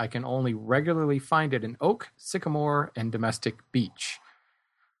 However, I can only regularly find it in oak, sycamore, and domestic beech.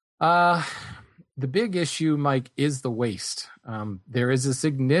 The big issue, Mike, is the waste. There is a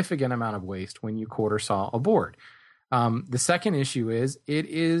significant amount of waste when you quarter saw a board. The second issue is it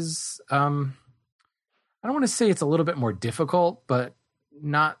is, I don't want to say it's a little bit more difficult, but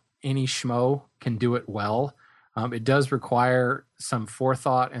not any schmo can do it well. It does require some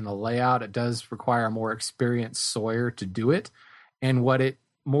forethought in the layout. It does require a more experienced sawyer to do it. And what it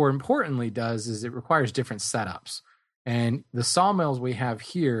more importantly does is it requires different setups. And the sawmills we have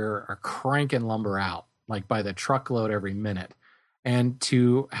here are cranking lumber out by the truckload every minute. And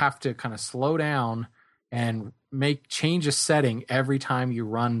to have to kind of slow down and change a setting every time you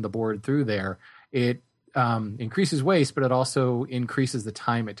run the board through there, it increases waste, but it also increases the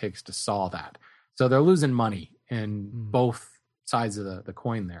time it takes to saw that. So they're losing money in both sides of the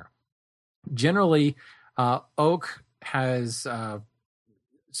coin there. Generally, oak has,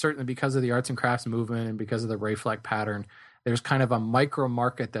 certainly because of the arts and crafts movement and because of the Rayfleck pattern, there's kind of a micro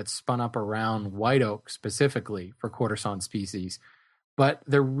market that's spun up around white oak specifically for quarter sawn species. But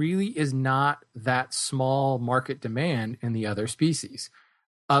there really is not that small market demand in the other species,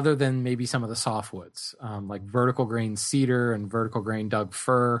 other than maybe some of the softwoods, like vertical grain cedar and vertical grain Doug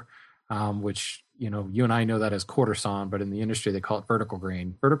fir, which, you and I know that as quarter sawn, but in the industry they call it vertical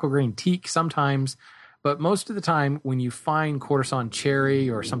grain teak sometimes. But most of the time when you find quarter sawn cherry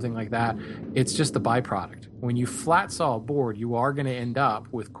or something like that, it's just the byproduct. When you flat saw a board, you are going to end up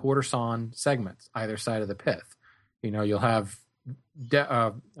with quarter sawn segments either side of the pith. You'll have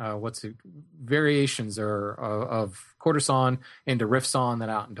variations of quarter sawn into rift sawn,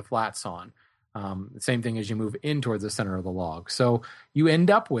 then out into flat sawn. The same thing as you move in towards the center of the log. So you end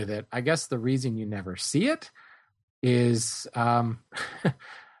up with it. I guess the reason you never see it is,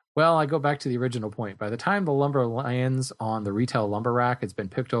 well, I go back to the original point. By the time the lumber lands on the retail lumber rack, it's been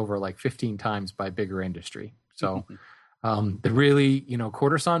picked over like 15 times by bigger industry. So the really,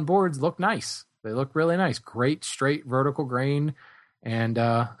 quarter sawn boards look nice. They look really nice. Great straight vertical grain. And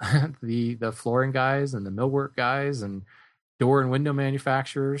the flooring guys and the millwork guys and door and window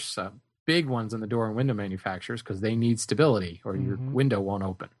manufacturers, big ones in the door and window manufacturers, because they need stability or your window won't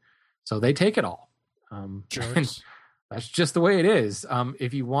open. So they take it all. That's just the way it is.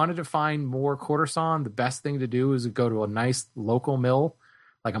 If you wanted to find more quarter sawn, the best thing to do is go to a nice local mill,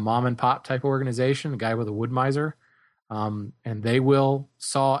 like a mom and pop type organization, a guy with a wood miser, and they will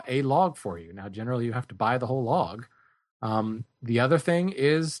saw a log for you. Now, generally, you have to buy the whole log. The other thing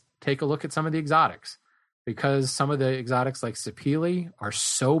is take a look at some of the exotics, because some of the exotics like sapele are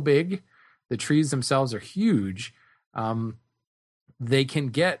so big, the trees themselves are huge. They can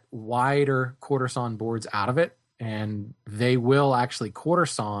get wider quarter sawn boards out of it, and they will actually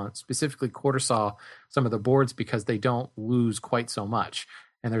specifically quarter saw some of the boards because they don't lose quite so much.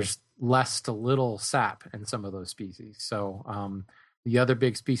 And there's less to little sap in some of those species. So the other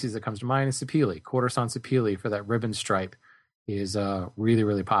big species that comes to mind is sapele. Quarter sawn sapele for that ribbon stripe is really,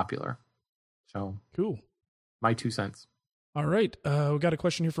 really popular. So cool. My 2 cents. All right. We got a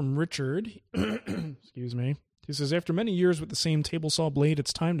question here from Richard. Excuse me. He says, after many years with the same table saw blade,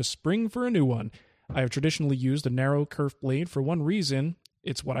 it's time to spring for a new one. I have traditionally used a narrow kerf blade for one reason.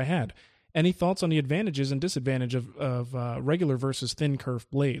 It's what I had. Any thoughts on the advantages and disadvantage of regular versus thin kerf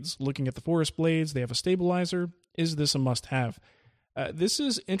blades? Looking at the Forest blades, they have a stabilizer. Is this a must-have? This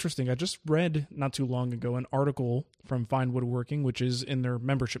is interesting. I just read not too long ago an article from Fine Woodworking, which is in their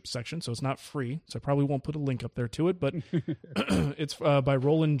membership section, so it's not free. So I probably won't put a link up there to it, but it's by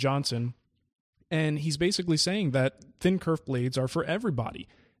Roland Johnson. And he's basically saying that thin kerf blades are for everybody,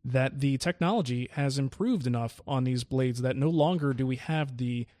 that the technology has improved enough on these blades that no longer do we have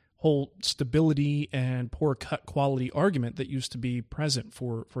the whole stability and poor cut quality argument that used to be present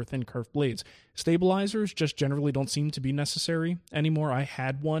for thin kerf blades. Stabilizers just generally don't seem to be necessary anymore. I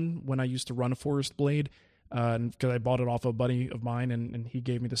had one when I used to run a Forest blade, because I bought it off a buddy of mine, and he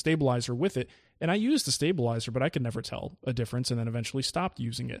gave me the stabilizer with it. And I used the stabilizer, but I could never tell a difference, and then eventually stopped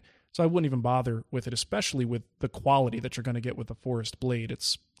using it. So I wouldn't even bother with it, especially with the quality that you're going to get with a Forest blade.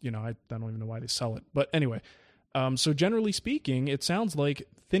 It's, I don't even know why they sell it. But anyway, so generally speaking, it sounds like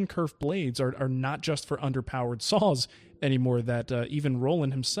thin kerf blades are not just for underpowered saws anymore, that even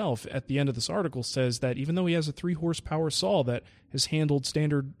Roland himself at the end of this article says that even though he has a 3 horsepower saw that has handled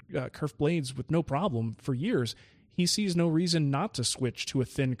standard kerf blades with no problem for years, he sees no reason not to switch to a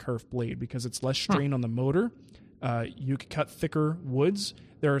thin kerf blade because it's less strain on the motor. You can cut thicker woods.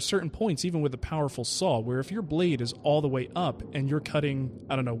 There are certain points, even with a powerful saw, where if your blade is all the way up and you're cutting,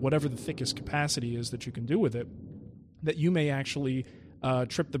 I don't know, whatever the thickest capacity is that you can do with it, that you may actually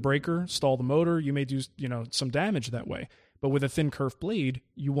trip the breaker, stall the motor. You may do, some damage that way. But with a thin kerf blade,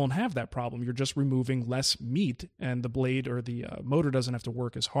 you won't have that problem. You're just removing less meat, and the blade or the motor doesn't have to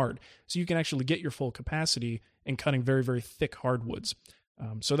work as hard. So you can actually get your full capacity in cutting very, very thick hardwoods.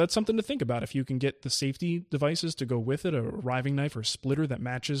 So that's something to think about. If you can get the safety devices to go with it, a riving knife or a splitter that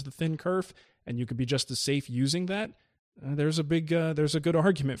matches the thin kerf, and you could be just as safe using that, there's a good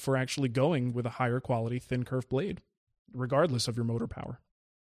argument for actually going with a higher quality thin kerf blade, regardless of your motor power.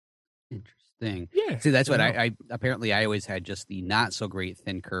 Interesting. Yeah. See, that's what I apparently I always had just the not so great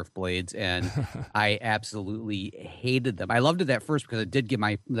thin kerf blades, and I absolutely hated them. I loved it at first because it did give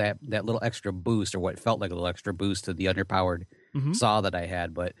that little extra boost, or what felt like a little extra boost to the underpowered saw that I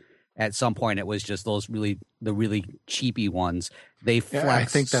had. But at some point, it was just the really cheapy ones. They flex I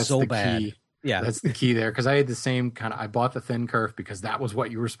think that's so the bad. Key. Yeah, that's the key there, because I had the same I bought the thin kerf because that was what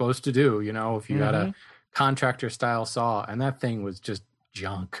you were supposed to do. If you got a contractor style saw, and that thing was just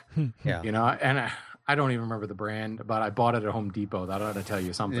junk. Yeah. And I don't even remember the brand, but I bought it at Home Depot. That ought to tell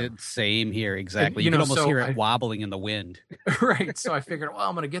you something. Same here, exactly. And, you can almost hear it wobbling in the wind. Right. So I figured,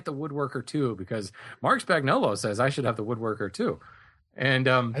 I'm going to get the Woodworker too, because Mark Spagnolo says I should have the Woodworker too. And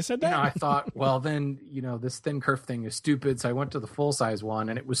I said that. I thought, well, then this thin kerf thing is stupid. So I went to the full size one,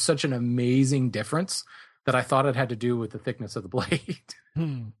 and it was such an amazing difference that I thought it had to do with the thickness of the blade.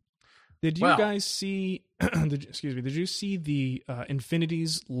 Did you guys see? Did you see the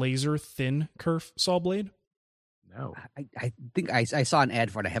Infinity's laser thin kerf saw blade? No. I think I saw an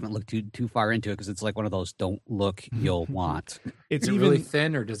ad for it. I haven't looked too far into it because it's like one of those don't look you'll want. It's even really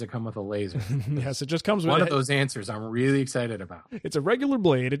thin, or does it come with a laser? Yes, it just comes with one of those answers. I'm really excited about. It's a regular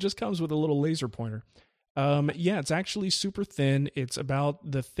blade. It just comes with a little laser pointer. It's actually super thin. It's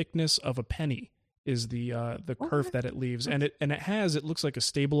about the thickness of a penny. is the kerf that it leaves, and it looks like a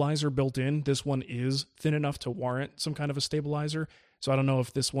stabilizer built in. This one is thin enough to warrant some kind of a stabilizer. So I don't know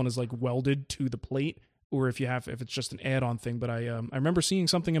if this one is like welded to the plate or if it's just an add-on thing. But I remember seeing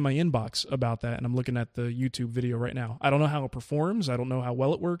something in my inbox about that, and I'm looking at the YouTube video right now. I don't know how it performs. I don't know how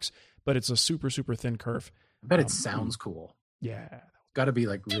well it works, but it's a super, super thin kerf. I bet it sounds cool. Yeah. Got to be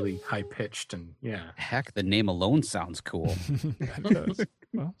like really high pitched and yeah. Heck, the name alone sounds cool. It does.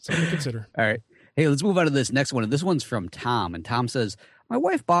 Well, something to consider. All right. Hey, let's move on to this next one. And this one's from Tom. And Tom says, my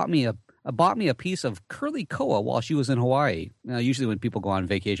wife bought me a piece of curly koa while she was in Hawaii. Usually when people go on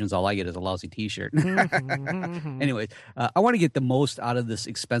vacations, all I get is a lousy T-shirt. Anyways, I want to get the most out of this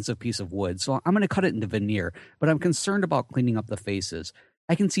expensive piece of wood, so I'm going to cut it into veneer, but I'm concerned about cleaning up the faces.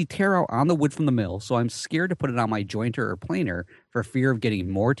 I can see tear out on the wood from the mill, so I'm scared to put it on my jointer or planer for fear of getting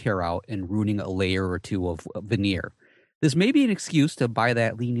more tear out and ruining a layer or two of veneer. This may be an excuse to buy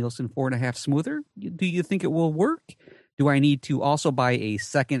that Lee Nielsen 4.5 smoother. Do you think it will work? Do I need to also buy a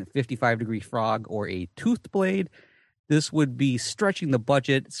second 55-degree frog or a toothed blade? This would be stretching the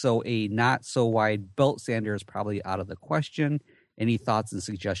budget, so a not-so-wide belt sander is probably out of the question. Any thoughts and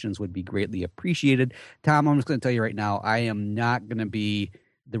suggestions would be greatly appreciated. Tom, I'm just going to tell you right now, I am not going to be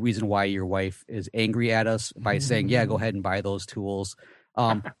the reason why your wife is angry at us by saying, yeah, go ahead and buy those tools.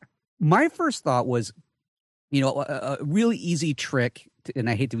 My first thought was, a really easy trick, and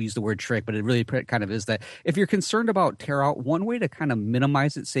I hate to use the word trick, but it really kind of is that if you're concerned about tear out, one way to kind of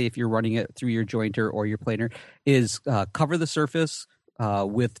minimize it, say if you're running it through your jointer or your planer, is cover the surface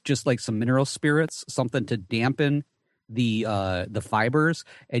with just like some mineral spirits, something to dampen the fibers,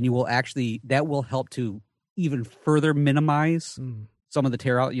 and that will help to even further minimize some of the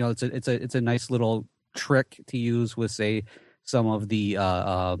tear out. It's a nice little trick to use with, say, some of the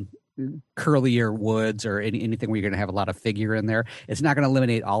curlier woods or anything where you're going to have a lot of figure in there. It's not going to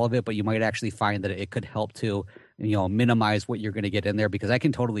eliminate all of it, but you might actually find that it could help to minimize what you're going to get in there, because I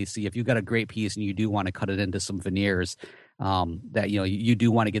can totally see if you've got a great piece and you do want to cut it into some veneers, that you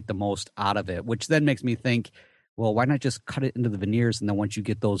do want to get the most out of it, which then makes me think, well, why not just cut it into the veneers, and then once you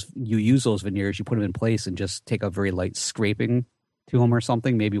get those, you use those veneers, you put them in place and just take a very light scraping to them or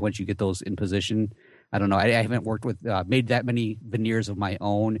something. Maybe once you get those in position, I don't know. I haven't worked with made that many veneers of my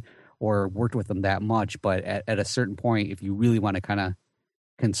own or worked with them that much, but at a certain point, if you really want to kind of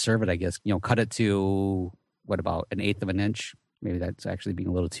conserve it, I guess, cut it to what about 1/8 of an inch? Maybe that's actually being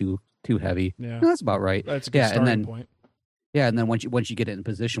a little too heavy. Yeah, no, that's about right. That's a good starting point. Yeah, and then once you get it in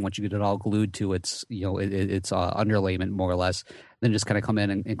position, once you get it all glued to its its underlayment more or less, then just kind of come in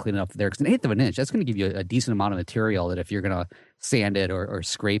and clean it up there. Because 1/8 of an inch, that's going to give you a decent amount of material that if you're going to sand it or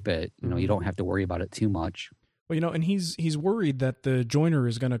scrape it, you don't have to worry about it too much. Well, and he's worried that the joiner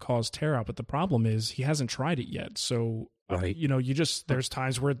is going to cause tear out, but the problem is he hasn't tried it yet. So, right. There's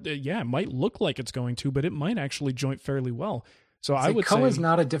times where, it might look like it's going to, but it might actually joint fairly well. So I would say koa is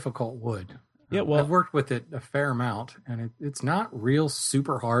not a difficult wood. Yeah, well, I've worked with it a fair amount, and it's not real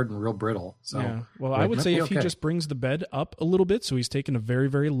super hard and real brittle. So, yeah. Well, I would say if he just brings the bed up a little bit, so he's taking a very,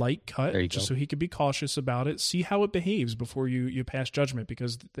 very light cut, just so he could be cautious about it, see how it behaves before you pass judgment.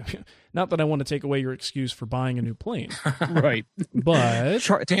 Because not that I want to take away your excuse for buying a new plane, right? But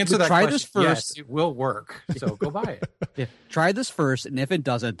to answer that try question, this first. Yes, it will work. So go buy it. Yeah. Try this first, and if it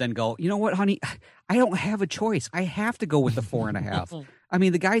doesn't, then go, you know what, honey? I don't have a choice. I have to go with the 4.5. I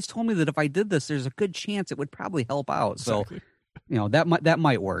mean, the guys told me that if I did this, there's a good chance it would probably help out. Exactly. So, that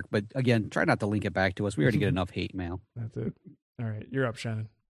might work. But again, try not to link it back to us. We already get enough hate mail. That's it. All right, you're up, Shannon.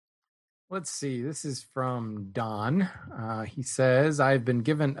 Let's see. This is from Don. He says, I've been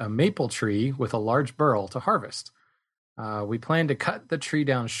given a maple tree with a large burl to harvest. We plan to cut the tree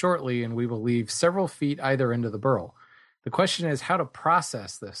down shortly, and we will leave several feet either end of the burl. The question is how to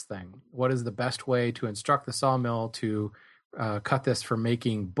process this thing. What is the best way to instruct the sawmill to cut this for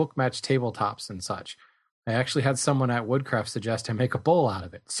making book match tabletops and such? I actually had someone at Woodcraft suggest I make a bowl out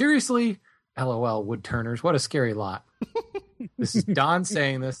of it. Seriously? LOL, wood turners. What a scary lot. This is Don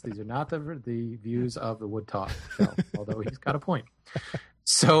saying this. These are not the views of the Wood Talk show, although he's got a point.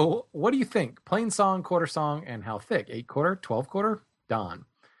 So what do you think? Plain song, quarter song, and how thick? 8/4, 12/4? Don.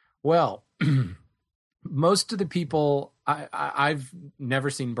 Well, most of the people, I've never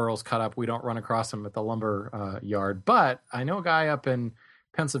seen burls cut up. We don't run across them at the lumber yard. But I know a guy up in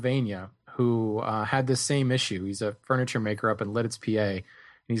Pennsylvania who had this same issue. He's a furniture maker up in Lidditz, PA. And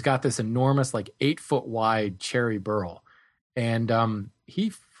he's got this enormous, 8-foot wide cherry burl. And he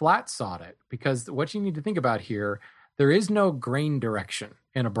flat sawed it, because what you need to think about here, there is no grain direction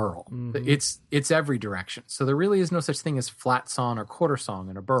in a burl. Mm-hmm. It's every direction. So there really is no such thing as flat sawn or quarter sawn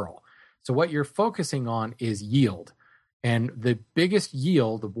in a burl. So what you're focusing on is yield. And the biggest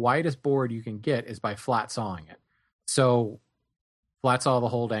yield, the widest board you can get is by flat sawing it. So flat saw the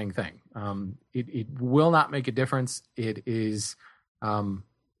whole dang thing. It will not make a difference. It is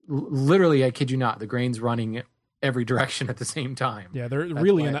literally, I kid you not, the grain's running every direction at the same time. Yeah, they're That's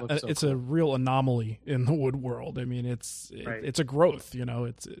really why it looks so it's cool. a real anomaly in the wood world. I mean, it's a growth.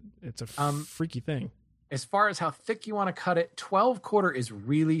 It's a freaky thing. As far as how thick you want to cut it, 12 quarter is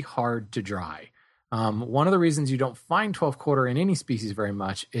really hard to dry. One of the reasons you don't find 12 quarter in any species very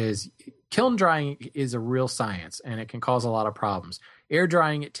much is kiln drying is a real science, and it can cause a lot of problems. Air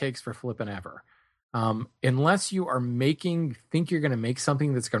drying it takes for flipping ever. Unless you are think you're going to make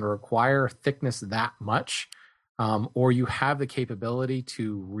something that's going to require thickness that much, or you have the capability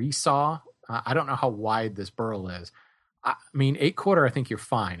to resaw. I don't know how wide this burl is. I mean, 8 quarter, I think you're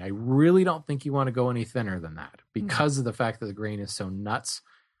fine. I really don't think you want to go any thinner than that because of the fact that the grain is so nuts.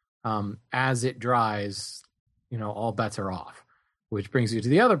 As it dries, all bets are off, which brings you to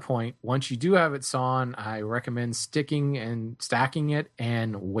the other point. Once you do have it sawn, I recommend sticking and stacking it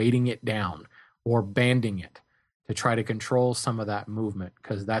and weighting it down or banding it to try to control some of that movement,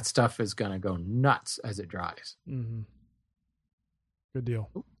 because that stuff is going to go nuts as it dries. Mm-hmm. Good deal.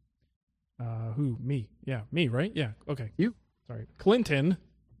 Who? Me? Yeah, me, right? Yeah. Okay. You. Sorry. Clinton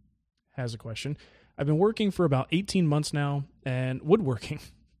has a question. I've been working for about 18 months now and woodworking.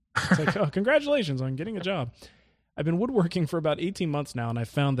 It's like, oh, congratulations on getting a job. I've been woodworking for about 18 months now, and I've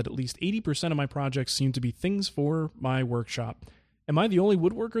found that at least 80% of my projects seem to be things for my workshop. Am I the only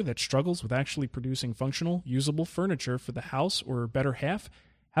woodworker that struggles with actually producing functional, usable furniture for the house or better half?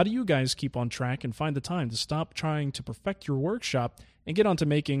 How do you guys keep on track and find the time to stop trying to perfect your workshop and get on to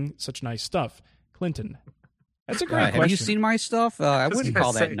making such nice stuff? Clinton. That's a great question. Have you seen my stuff? I wouldn't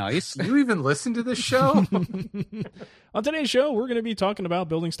call that say, nice. You even listen to this show? On today's show, we're going to be talking about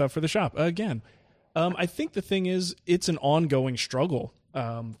building stuff for the shop again. I think the thing is, it's an ongoing struggle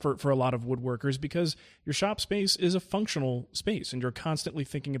for a lot of woodworkers, because your shop space is a functional space, and you're constantly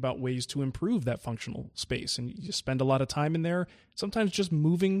thinking about ways to improve that functional space. And you spend a lot of time in there. Sometimes just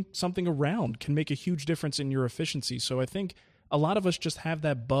moving something around can make a huge difference in your efficiency. So I think a lot of us just have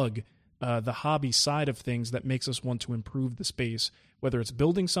that bug, the hobby side of things, that makes us want to improve the space, whether it's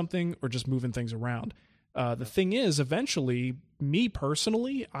building something or just moving things around. The thing is, eventually, me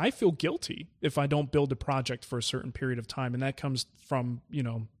personally, I feel guilty if I don't build a project for a certain period of time. And that comes from,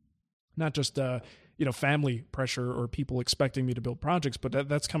 not just, family pressure or people expecting me to build projects, but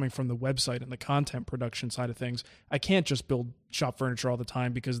that's coming from the website and the content production side of things. I can't just build shop furniture all the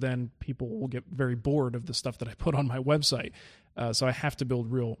time, because then people will get very bored of the stuff that I put on my website. So I have to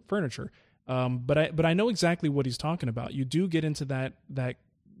build real furniture. But I know exactly what he's talking about. You do get into that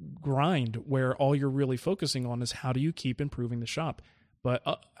grind where all you're really focusing on is how do you keep improving the shop. But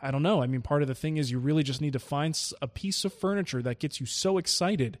I don't know. I mean, part of the thing is you really just need to find a piece of furniture that gets you so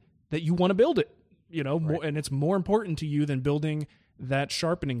excited that you want to build it, right. And it's more important to you than building that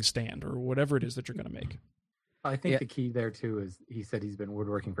sharpening stand or whatever it is that you're going to make. I think the key there too is he said he's been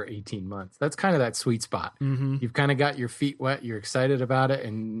woodworking for 18 months. That's kind of that sweet spot. Mm-hmm. You've kind of got your feet wet. You're excited about it,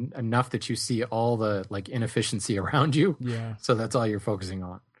 and enough that you see all the inefficiency around you. Yeah. So that's all you're focusing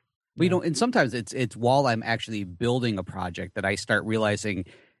on. We don't, and sometimes it's while I'm actually building a project that I start realizing,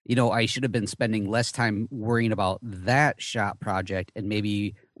 I should have been spending less time worrying about that shop project and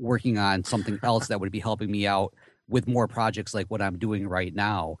maybe working on something else that would be helping me out with more projects like what I'm doing right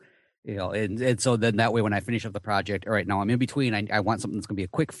now. And so then that way, when I finish up the project, all right, now I'm in between. I want something that's going to be a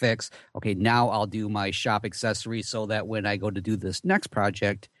quick fix. Okay, now I'll do my shop accessory so that when I go to do this next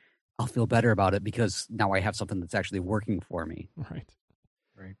project, I'll feel better about it because now I have something that's actually working for me. Right.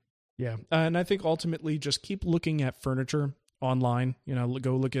 Yeah, and I think ultimately just keep looking at furniture online.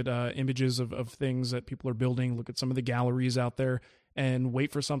 Go look at images of things that people are building. Look at some of the galleries out there, and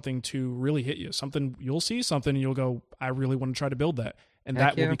wait for something to really hit you. You'll see something, and you'll go, "I really want to try to build that," and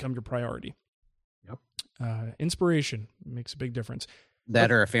that will become your priority. Yep. Inspiration makes a big difference.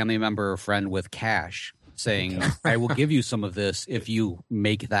 Or a family member or friend with cash saying, "I will give you some of this if you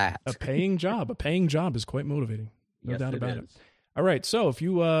make that." A paying job is quite motivating. No doubt about it. All right, so if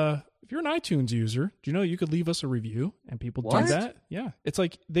you're an iTunes user, do you know you could leave us a review, and people do that? Yeah, it's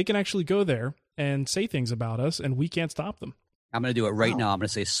like they can actually go there and say things about us, and we can't stop them. I'm going to do it right now. I'm going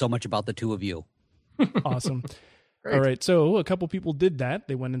to say so much about the two of you. Awesome. All right, so a couple people did that.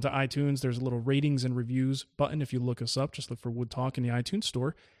 They went into iTunes. There's a little ratings and reviews button. If you look us up, just look for Wood Talk in the iTunes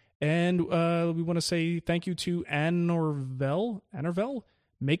store. And we want to say thank you to Anorvel,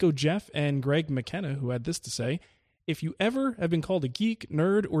 Mako Jeff, and Greg McKenna, who had this to say. If you ever have been called a geek,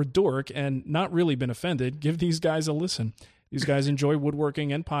 nerd, or dork and not really been offended, give these guys a listen. These guys enjoy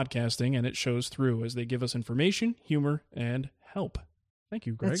woodworking and podcasting, and it shows through as they give us information, humor, and help. Thank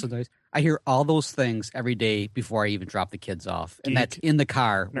you, Greg. That's so nice. I hear all those things every day before I even drop the kids off. And Geek. that's in the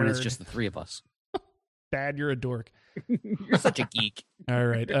car when it's Nerd. just the three of us. Dad, you're a dork. You're such a geek. All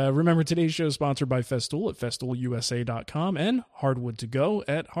right. Remember, today's show is sponsored by Festool at festoolusa.com and Hardwood to Go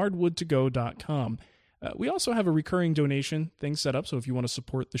at hardwoodtogo.com. We also have a recurring donation thing set up, so if you want to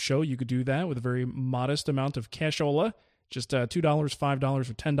support the show, you could do that with a very modest amount of cashola, just $2, $5, or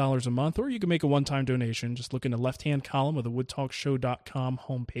 $10 a month, or you can make a one-time donation. Just look in the left-hand column of the woodtalkshow.com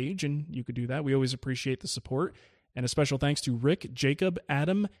homepage, and you could do that. We always appreciate the support. And a special thanks to Rick, Jacob,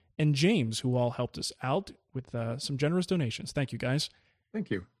 Adam, and James, who all helped us out with some generous donations. Thank you, guys. Thank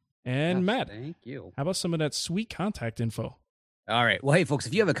you. And Yes, Matt, thank you. how about some of that sweet contact info? All right. Well, hey, folks,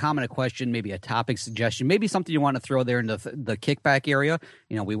 if you have a comment, a question, maybe a topic suggestion, maybe something you want to throw there into the kickback area,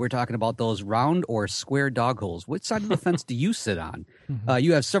 we were talking about those round or square dog holes. Which side of the fence do you sit on?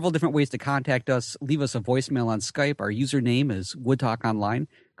 You have several different ways to contact us. Leave us a voicemail on Skype. Our username is WoodTalk Online.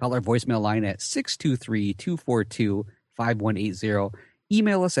 Call our voicemail line at 623-242-5180.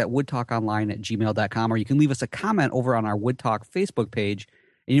 Email us at woodtalkonline@gmail.com, or you can leave us a comment over on our WoodTalk Facebook page.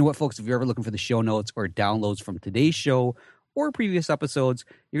 And you know what, folks, if you're ever looking for the show notes or downloads from today's show or previous episodes,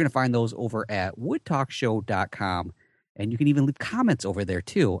 you're going to find those over at woodtalkshow.com. And you can even leave comments over there,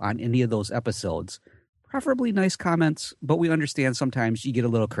 too, on any of those episodes. Preferably nice comments, but we understand sometimes you get a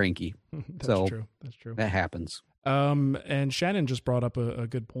little cranky. That's true. That's true. That happens. And Shannon just brought up a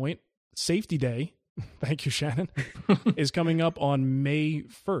good point. Safety Day, thank you, Shannon, is coming up on May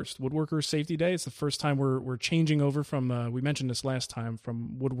 1st. Woodworkers Safety Day. It's the first time we're changing over from, we mentioned this last time,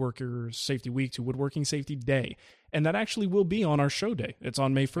 from Woodworkers Safety Week to Woodworking Safety Day. And that actually will be on our show day. It's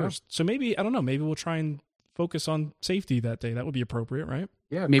on May 1st. So maybe, I don't know, maybe we'll try and focus on safety that day. That would be appropriate, right?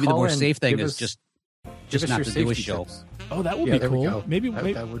 Yeah. Maybe the call more in, safe thing give is us- just give us not your to do a safety show. tips. Oh, that would Yeah, be there we cool. go. Maybe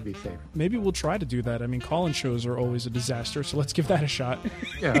That would be safe. maybe we'll try to do that. I mean, call-in shows are always a disaster, so let's give that a shot.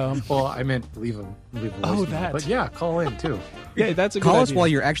 Yeah. Well, I meant leave a voicemail. that. But yeah, call in too. Yeah, that's a good call us idea. while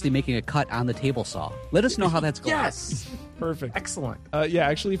you're actually making a cut on the table saw. Let us know how that's going. Yes. Perfect. Excellent. Yeah,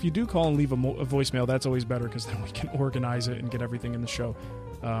 actually, if you do call and leave a voicemail, that's always better because then we can organize it and get everything in the show.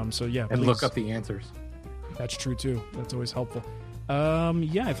 So yeah, And please. look up the answers. That's true too. That's always helpful.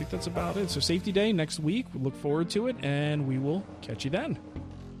 Yeah, I think that's about it. So Safety Day next week. We look forward to it, and we will catch you then.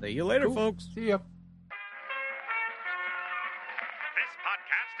 See you later, folks. See ya. This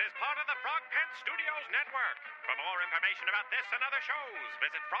podcast is part of the Frog Pants Studios Network. For more information about this and other shows,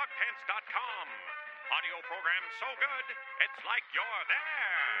 visit frogpants.com. Audio program so good, it's like you're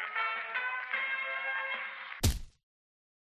there.